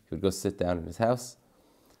davening, he would go sit down in his house,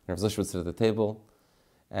 and Rav Zusha would sit at the table,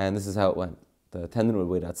 and this is how it went. The attendant would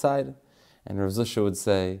wait outside, and Rav Zusha would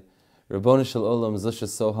say, Rabbonu shel olam, Zusha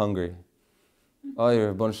is so hungry. Oh,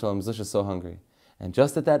 Rabbonu shel olam, Zusha is so hungry. And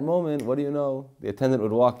just at that moment, what do you know? The attendant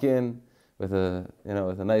would walk in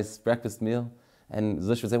with a nice breakfast meal, and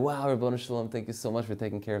Zusha would say, "Wow, Rabbanu Shalom, thank you so much for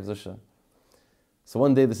taking care of Zusha." So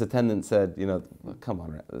one day this attendant said, "Come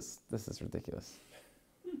on, this is ridiculous."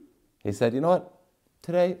 He said, "You know what?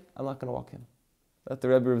 Today I'm not going to walk in. Let the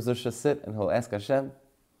Rebbe of Zusha sit and he'll ask Hashem.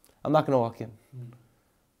 I'm not going to walk in."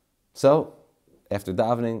 So after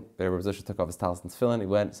davening, the Rebbe of Zusha took off his talis and tefillin. He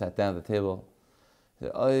went, sat down at the table. He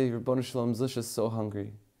said, "Oy, Rabbanu Shalom, Zusha is so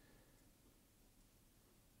hungry."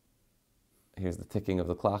 Here's the ticking of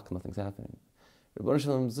the clock. Nothing's happening. Rabbanu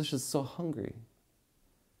Shalom, Zusha is so hungry.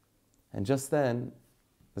 And just then,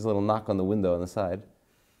 there's a little knock on the window on the side,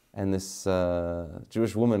 and this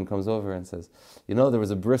Jewish woman comes over and says, "There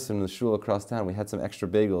was a bris in the shul across town. We had some extra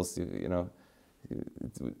bagels,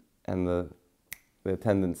 And the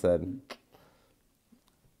attendant said,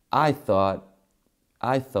 I thought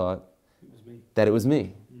that it was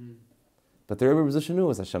me. But the Rebbe Zusha knew it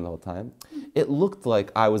was Hashem the whole time. It looked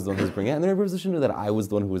like I was the one who was bringing it, and the Rebbe Zusha knew that I was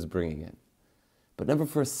the one who was bringing it. But never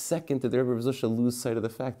for a second did the Rebbe Zusha lose sight of the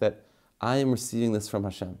fact that I am receiving this from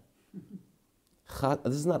Hashem.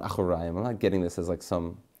 This is not achorayim. I'm not getting this as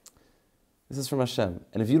this is from Hashem.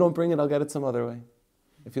 And if you don't bring it, I'll get it some other way.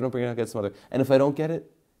 If you don't bring it, I'll get it some other way. And if I don't get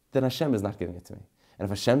it, then Hashem is not giving it to me. And if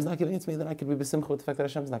Hashem's not giving it to me, then I could be besimcha with the fact that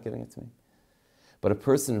Hashem's not giving it to me. But a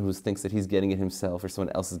person who thinks that he's getting it himself, or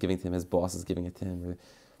someone else is giving it to him, his boss is giving it to him, or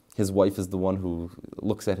his wife is the one who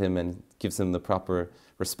looks at him and gives him the proper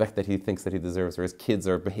respect that he thinks that he deserves, or his kids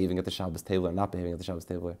are behaving at the Shabbos table or not behaving at the Shabbos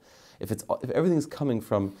table. If everything's coming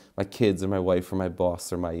from my kids or my wife or my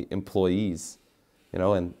boss or my employees,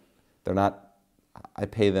 and they're not, I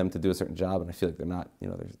pay them to do a certain job and I feel like they're not,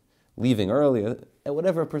 they're leaving early, and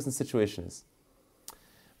whatever a person's situation is.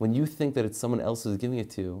 When you think that it's someone else who's giving it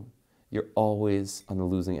to you, you're always on the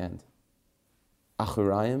losing end.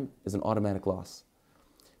 Achurayim is an automatic loss.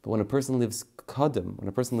 But when a person lives kadim, when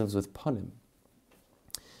a person lives with panim,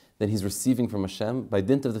 then he's receiving from Hashem. By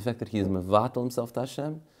dint of the fact that he is mevatel himself to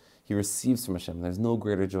Hashem, he receives from Hashem. There's no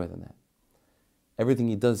greater joy than that. Everything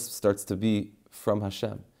he does starts to be from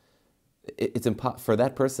Hashem. It's for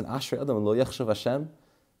that person, Ashrei Adam lo yachshav Hashem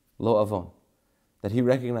lo avon, that he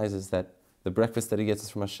recognizes that the breakfast that he gets is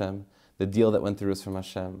from Hashem, the deal that went through is from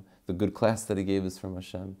Hashem, the good class that he gave is from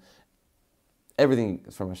Hashem. Everything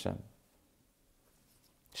is from Hashem.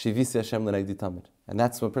 Shivisi Hashem l'negdi tamid. And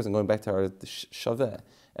that's when a person, going back to our shaveh,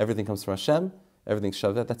 everything comes from Hashem, everything's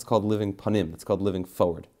shaveh. That's called living panim. It's called living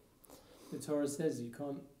forward. The Torah says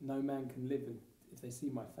no man can live if they see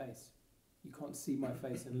my face. You can't see my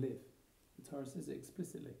face and live. The Torah says it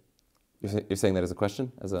explicitly. You're saying that as a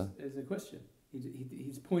question? As a question.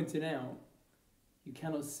 He's pointing out, you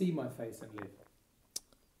cannot see my face and live.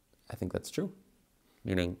 I think that's true.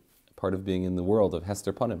 Meaning, part of being in the world of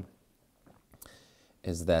Hester Panim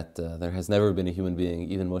is that there has never been a human being,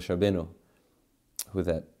 even Moshe Rabbeinu, who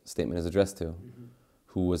that statement is addressed to,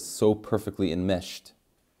 who was so perfectly enmeshed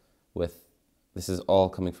with, this is all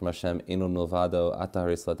coming from Hashem, Eino Milvado, Ata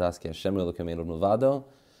Haris Lataski, Hashem Elokim Eino Milvado.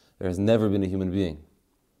 There has never been a human being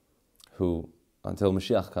who, until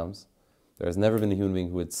Mashiach comes, there has never been a human being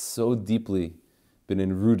who had so deeply been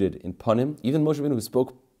enrooted in Panim, even Moshe Rabbeinu who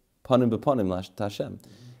spoke Panim b'Panim to Hashem.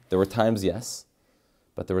 There were times, yes,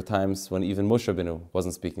 but there were times when even Moshe Rabbeinu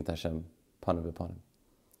wasn't speaking to Hashem Panim b'Panim.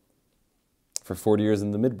 For 40 years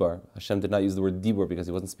in the Midbar, Hashem did not use the word Dibur because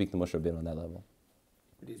he wasn't speaking to Moshe Rabbeinu on that level.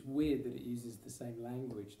 But it's weird that it uses the same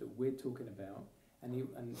language that we're talking about, and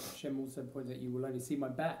Hashem also points out, you will only see my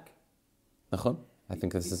back. Nachon? I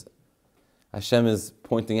think this is, Hashem is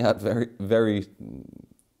pointing out very, very,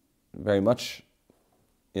 very much,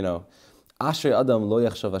 Ashrei Adam lo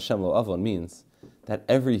yachshav Hashem lo avon means that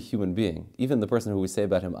every human being, even the person who we say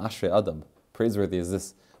about him, Ashrei Adam, praiseworthy is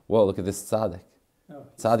this, whoa, look at this tzaddik.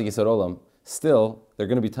 Tzaddik Yisod Olam. Still, there are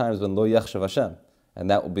going to be times when lo yachshav Hashem, and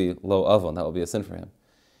that will be lo avon, that will be a sin for him.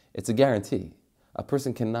 It's a guarantee. A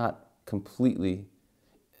person cannot completely,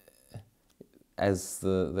 as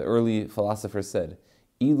the early philosophers said,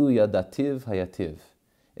 ilu yadativ hayativ.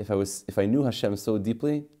 If I knew Hashem so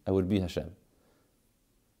deeply, I would be Hashem.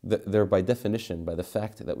 They're by definition, by the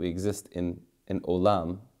fact that we exist in an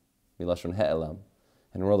olam, milashon he'elam,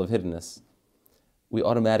 in a world of hiddenness, we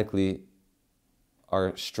automatically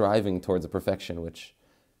are striving towards a perfection which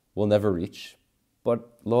we'll never reach,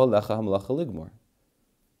 but lo alecha hamalacha ligmor.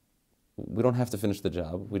 We don't have to finish the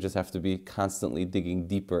job, we just have to be constantly digging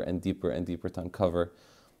deeper and deeper and deeper to uncover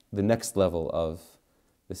the next level of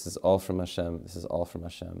this is all from Hashem, this is all from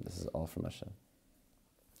Hashem, this is all from Hashem.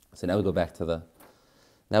 So now we go back to the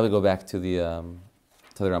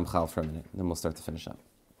Ramchal for a minute, and then we'll start to finish up.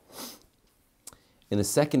 In the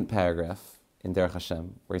second paragraph in Derech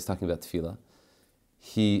Hashem, where he's talking about tefillah,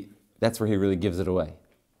 he that's where he really gives it away.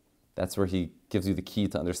 That's where he gives you the key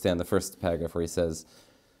to understand the first paragraph where he says,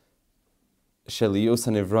 to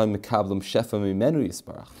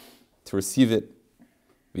receive it,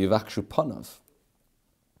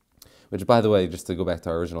 which, by the way, just to go back to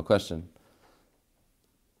our original question,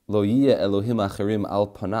 Lo yeh Elohim acherim al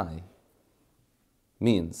panai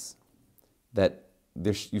means that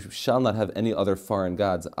you shall not have any other foreign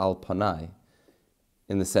gods al panai,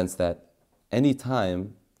 in the sense that any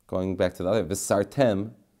time, going back to the other,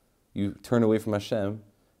 v'sartem, you turn away from Hashem,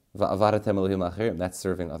 va'avadatem Elohim acherim, that's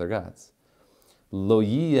serving other gods. Lo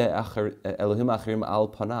yeh Elohim acherim al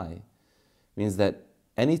panai means that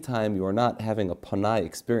anytime you are not having a panai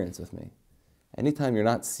experience with me, anytime you're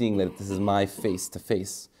not seeing that this is my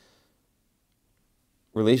face-to-face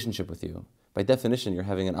relationship with you, by definition you're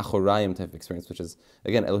having an achorayim type of experience, which is,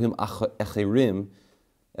 again, Elohim acherim.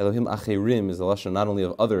 Elohim acherim is a lashon not only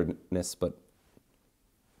of otherness, but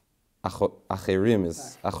acherim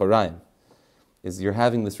is achorayim. Is you're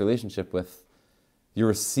having this relationship with, you're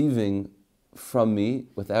receiving from me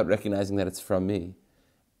without recognizing that it's from me.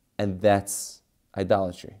 And that's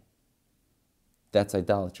idolatry. That's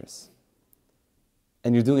idolatrous.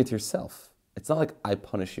 And you're doing it to yourself. It's not like I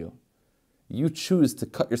punish you. You choose to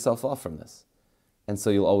cut yourself off from this. And so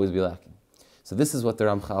you'll always be lacking. So this is what the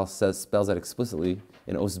Ramchal spells out explicitly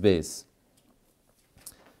in Os Beis.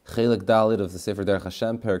 Chelek Dalid of the Sefer Derech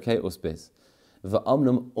Hashem, Perkei Os Beis.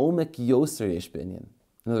 V'amnam omek yoser yesh b'inyan.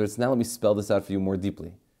 In other words, now let me spell this out for you more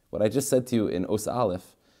deeply. What I just said to you in Os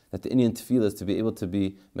Aleph, that the Inyan Tefillah is to be able to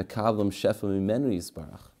be mekavlam shefa mimenu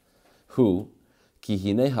yisbarach, who ki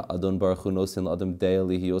hinei ha'adon baruch hu nosin la'adam de'el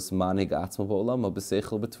lihiyos manhig atzmo ba'olam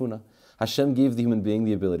ha'b'seichel b'tuna. Hashem gave the human being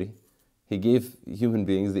the ability. He gave human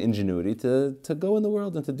beings the ingenuity to go in the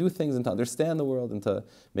world and to do things and to understand the world and to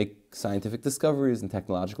make scientific discoveries and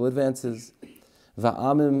technological advances.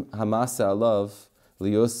 Va'amim hamasa alav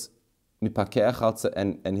liyos mipakeach,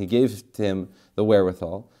 and he gave to him the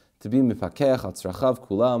wherewithal to be mipakeach al tzrachav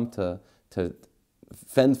kulam, to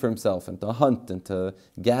fend for himself and to hunt and to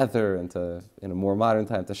gather and to, in a more modern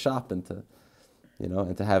time, to shop and to,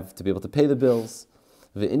 and to be able to pay the bills.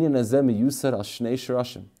 Ve'inyan hazeh miyusar al shnei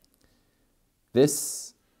shorashim.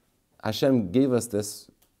 This, Hashem gave us this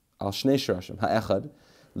al shnei shorashim ha'echad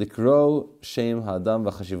likro shem ha'adam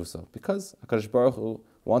v'chashivuso, because HaKadosh Baruch Hu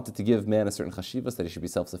wanted to give man a certain chashivas, that he should be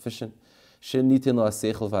self-sufficient. Shenitin lo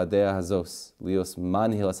ha'seichel v'adea hazos lios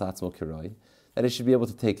manhil asatzmo kiroi, that he should be able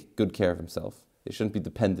to take good care of himself. He shouldn't be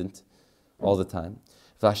dependent all the time.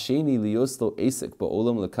 V'asheni lios lo esek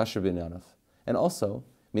ba'olam lekasher b'inyanov. And also,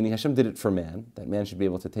 meaning Hashem did it for man, that man should be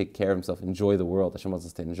able to take care of himself, enjoy the world. Hashem wants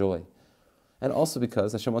us to enjoy. And also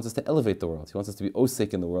because Hashem wants us to elevate the world. He wants us to be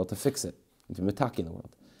osek in the world, to fix it, and to be mitaki in the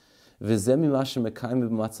world.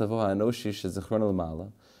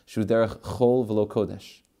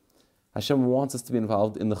 Hashem wants us to be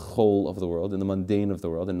involved in the chol of the world, in the mundane of the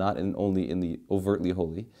world, and not only in the overtly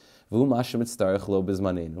holy. And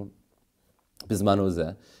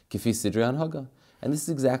this is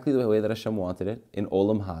exactly the way that Hashem wanted it in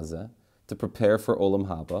Olam Hazeh, to prepare for Olam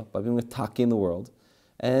Haba, by being mitaki in the world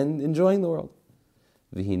and enjoying the world.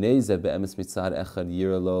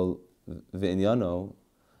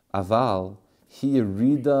 Aval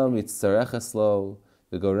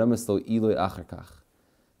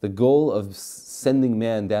the goal of sending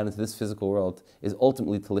man down into this physical world is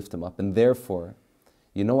ultimately to lift him up, and therefore,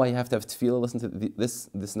 you know why you have to have tefillah? Listen to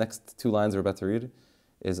this next two lines we're about to read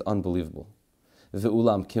is unbelievable.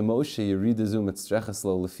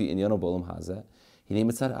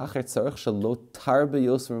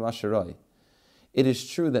 It is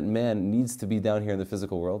true that man needs to be down here in the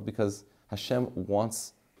physical world because Hashem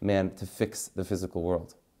wants man to fix the physical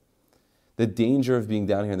world. The danger of being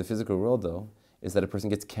down here in the physical world, though, is that a person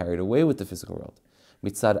gets carried away with the physical world. A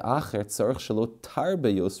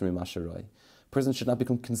person should not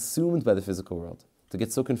become consumed by the physical world, to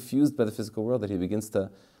get so confused by the physical world that he begins to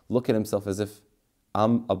look at himself as if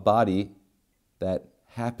I'm a body that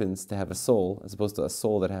happens to have a soul, as opposed to a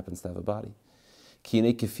soul that happens to have a body.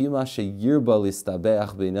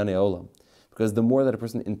 Because the more that a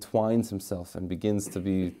person entwines himself and begins to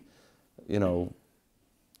be,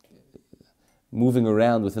 moving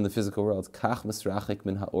around within the physical world,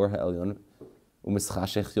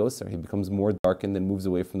 he becomes more darkened and moves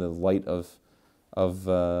away from the light of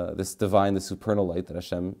this divine, the supernal light that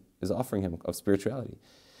Hashem is offering him, of spirituality.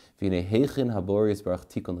 So you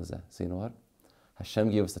know what?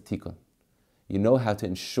 Hashem gave us a tikkun. You know how to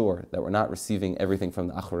ensure that we're not receiving everything from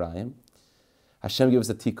the achorayim. Hashem gave us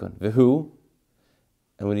a tikkun. V'hu,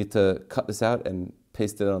 and we need to cut this out and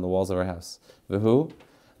paste it on the walls of our house. V'hu,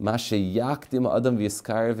 That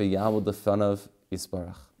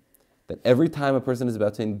every time a person is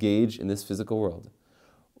about to engage in this physical world,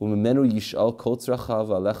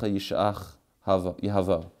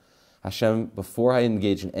 Hashem, before I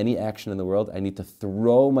engage in any action in the world, I need to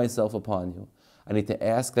throw myself upon you. I need to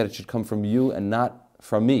ask that it should come from you and not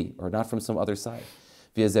from me, or not from some other side.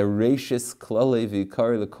 This is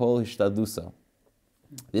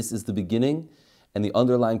the beginning and the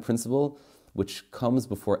underlying principle which comes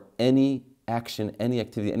before any action, any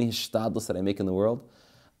activity, any hishtadlus that I make in the world.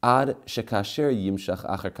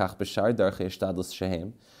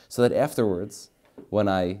 So that afterwards, when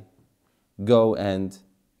I go and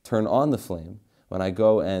turn on the flame, when I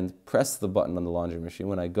go and press the button on the laundry machine,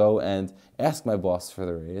 when I go and ask my boss for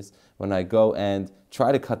the raise, when I go and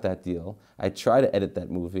try to cut that deal, I try to edit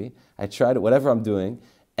that movie, I try to, whatever I'm doing,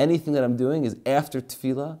 anything that I'm doing is after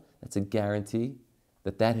tefillah, that's a guarantee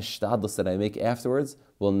that that hishtadlus that I make afterwards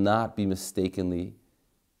will not be mistakenly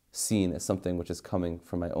seen as something which is coming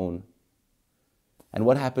from my own. And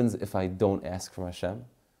what happens if I don't ask from Hashem?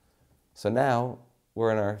 So now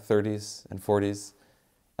we're in our 30s and 40s,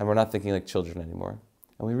 and we're not thinking like children anymore.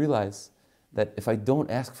 And we realize that if I don't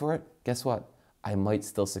ask for it, guess what? I might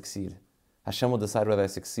still succeed. Hashem will decide whether I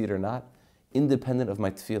succeed or not, independent of my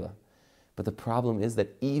tefillah. But the problem is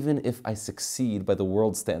that even if I succeed by the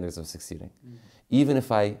world standards of succeeding, even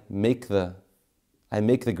if I make the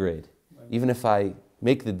grade, even if I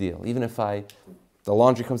make the deal, even if the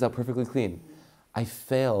laundry comes out perfectly clean, I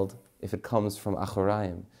failed if it comes from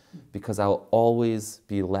Achorayim, because I'll always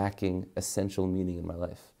be lacking essential meaning in my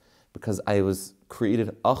life. Because I was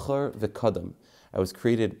created Achor v'Kadam. I was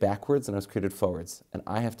created backwards and I was created forwards. And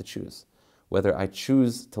I have to choose whether I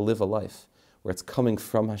choose to live a life where it's coming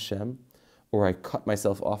from Hashem or I cut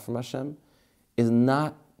myself off from Hashem, is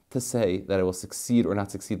not to say that I will succeed or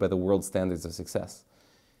not succeed by the world standards of success.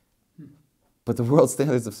 But the world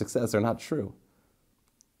standards of success are not true.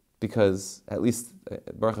 Because at least,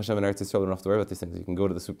 Baruch Hashem and Eretz Yisrael, don't have to worry about these things. You can go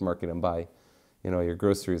to the supermarket and buy, your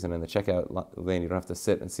groceries, and in the checkout lane, you don't have to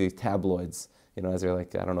sit and see tabloids, as you're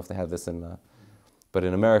like, I don't know if they have this but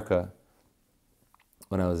in America,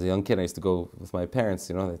 when I was a young kid, I used to go with my parents,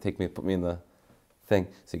 they put me in the thing.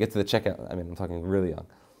 So you get to the checkout, I'm talking really young.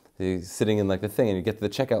 So you're sitting in like the thing, and you get to the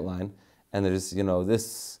checkout line, and there's,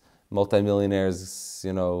 this multimillionaire's,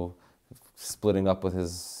 splitting up with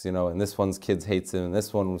his, and this one's kids hates him, and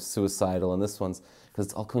this one was suicidal, and this one's, because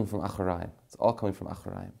it's all coming from Achorayim. It's all coming from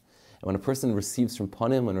Achorayim. And when a person receives from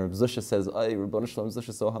Panim, when Rav Zusha says, "Ay, Rabbanu Shalom, Zusha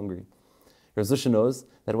is so hungry," Rav Zusha knows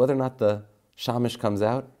that whether or not the shamish comes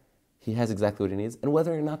out, he has exactly what he needs, and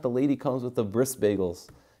whether or not the lady comes with the bris bagels,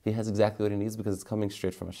 he has exactly what he needs because it's coming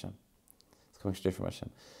straight from Hashem. It's coming straight from Hashem.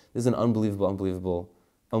 This is an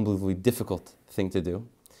unbelievably difficult thing to do.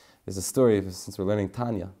 There's a story, since we're learning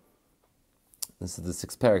Tanya. This is the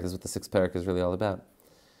sixth parak. This is what the sixth parak is really all about.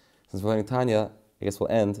 Since we're learning Tanya, I guess we'll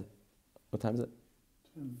end. What time is it?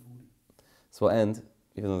 10:40. So we'll end,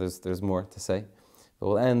 even though there's more to say, but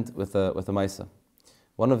we'll end with a Maisa.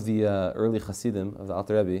 One of the early Hasidim of the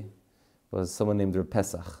Alter Rebbe was someone named Reb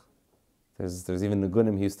Pesach. There's even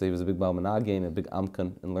Negunim. He was a big Baal Menagin, a big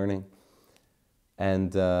Amkan in learning.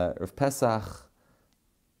 And Reb Pesach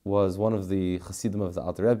was one of the Hasidim of the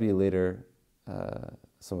Alter Rebbe, later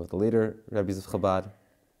some of the later Rebbes of Chabad.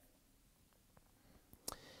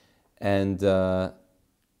 And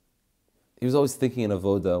he was always thinking in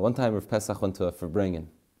Avoda. One time Rav Pesach went to a Farbrengen.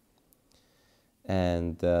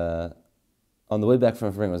 And on the way back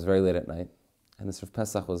from Farbrengen, it was very late at night. And this Rav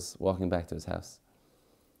Pesach was walking back to his house.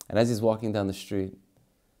 And as he's walking down the street,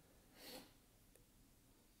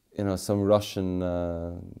 some Russian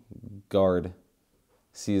guard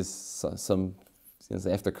sees some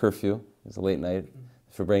after curfew. It was a late night.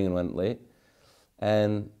 Farbrengen went late,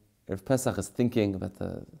 and Rav Pesach is thinking about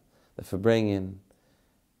the Farbrengen,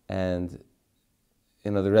 and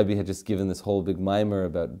the Rebbe had just given this whole big mimer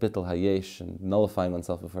about Bittul Hayesh and nullifying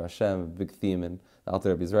oneself before Hashem, a big theme in the Alter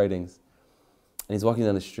Rebbe's writings. And he's walking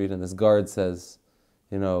down the street, and this guard says,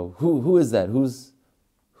 who is that? Who?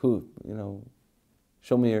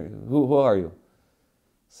 Show me who are you?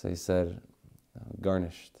 So he said,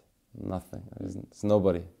 garnished, nothing. It's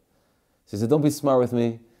nobody. So he said, don't be smart with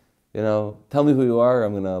me, tell me who you are, or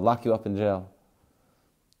I'm going to lock you up in jail.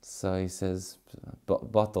 So he says,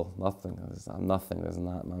 Dovid'l, nothing. I'm nothing, there's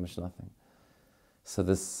not, mamish nothing. So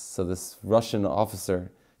this Russian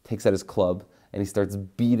officer takes out his club and he starts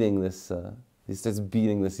beating this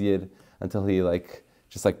Yid until he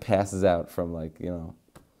just passes out from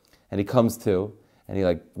and he comes to and he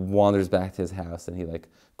wanders back to his house and he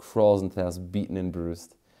crawls into the house beaten and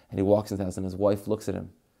bruised. And he walks into the house and his wife looks at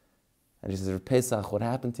him. And she says, Pesach, what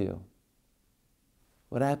happened to you?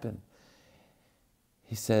 What happened?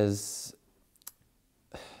 He says,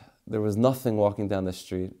 there was nothing walking down the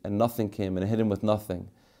street, and nothing came and hit him with nothing.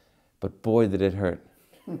 But boy, did it hurt.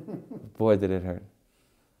 Boy, did it hurt.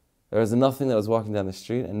 There was nothing that was walking down the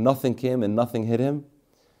street, and nothing came and nothing hit him,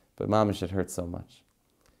 but mamish, it hurt so much.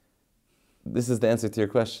 This is the answer to your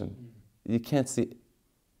question. You can't see,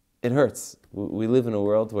 it hurts. We live in a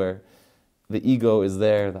world where the ego is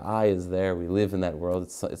there, the I is there, we live in that world,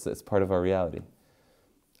 it's part of our reality.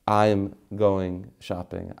 I am going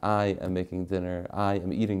shopping, I am making dinner, I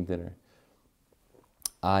am eating dinner,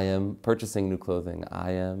 I am purchasing new clothing,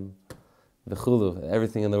 I am v'chulu,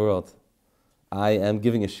 everything in the world. I am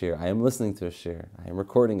giving a shiur, I am listening to a shiur, I am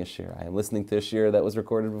recording a shiur, I am listening to a shiur that was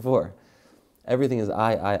recorded before. Everything is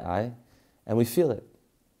I, and we feel it.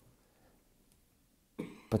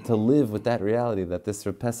 But to live with that reality that this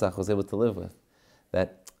Reb Pesach was able to live with,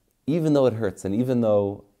 that even though it hurts and even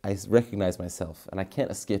though I recognize myself and I can't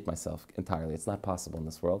escape myself entirely, it's not possible in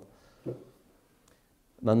this world,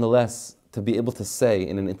 nonetheless, to be able to say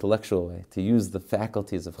in an intellectual way, to use the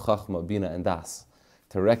faculties of Chachma, Bina, and Das,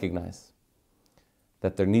 to recognize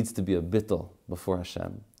that there needs to be a bittul before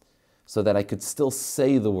Hashem, so that I could still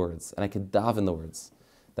say the words and I could daven the words,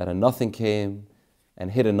 that a nothing came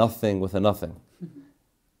and hit a nothing with a nothing.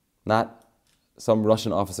 Not some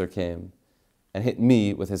Russian officer came and hit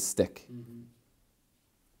me with his stick.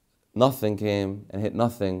 Nothing came and hit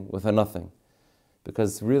nothing with a nothing.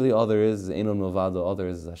 Because really all there is Einon Movado, all there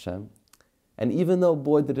is Hashem. And even though,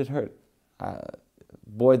 boy, did it hurt,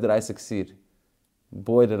 boy, did I succeed,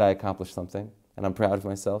 boy, did I accomplish something, and I'm proud of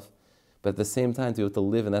myself, but at the same time, to be able to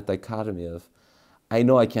live in that dichotomy of, I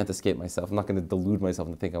know I can't escape myself, I'm not going to delude myself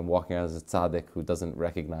and think I'm walking around as a tzaddik who doesn't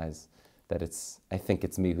recognize that I think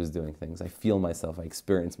it's me who's doing things. I feel myself, I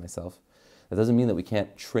experience myself. That doesn't mean that we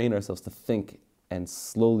can't train ourselves to think and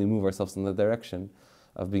slowly move ourselves in the direction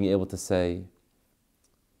of being able to say,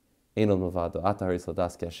 Einon Movado, Ata Harisal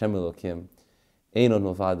Das Ki Hashem Elokim, Einon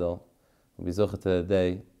Movado, we'll be zocheh to the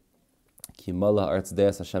day, Ki Mala Artz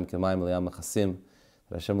Deis Hashem Kemayim L'Yam Mechasim,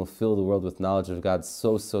 that Hashem will fill the world with knowledge of God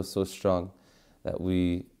so strong that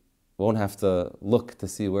we won't have to look to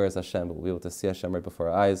see where is Hashem, but we'll be able to see Hashem right before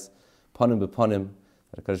our eyes, panim b'panim,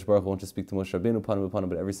 that HaKadosh Baruch Hu won't just speak to Moshe Rabbeinu panim b'panim,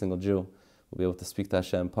 but every single Jew will be able to speak to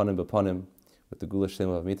Hashem panim b'panim with the Gula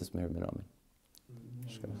Shlema of Mitzvah Meir Min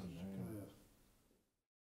Amen.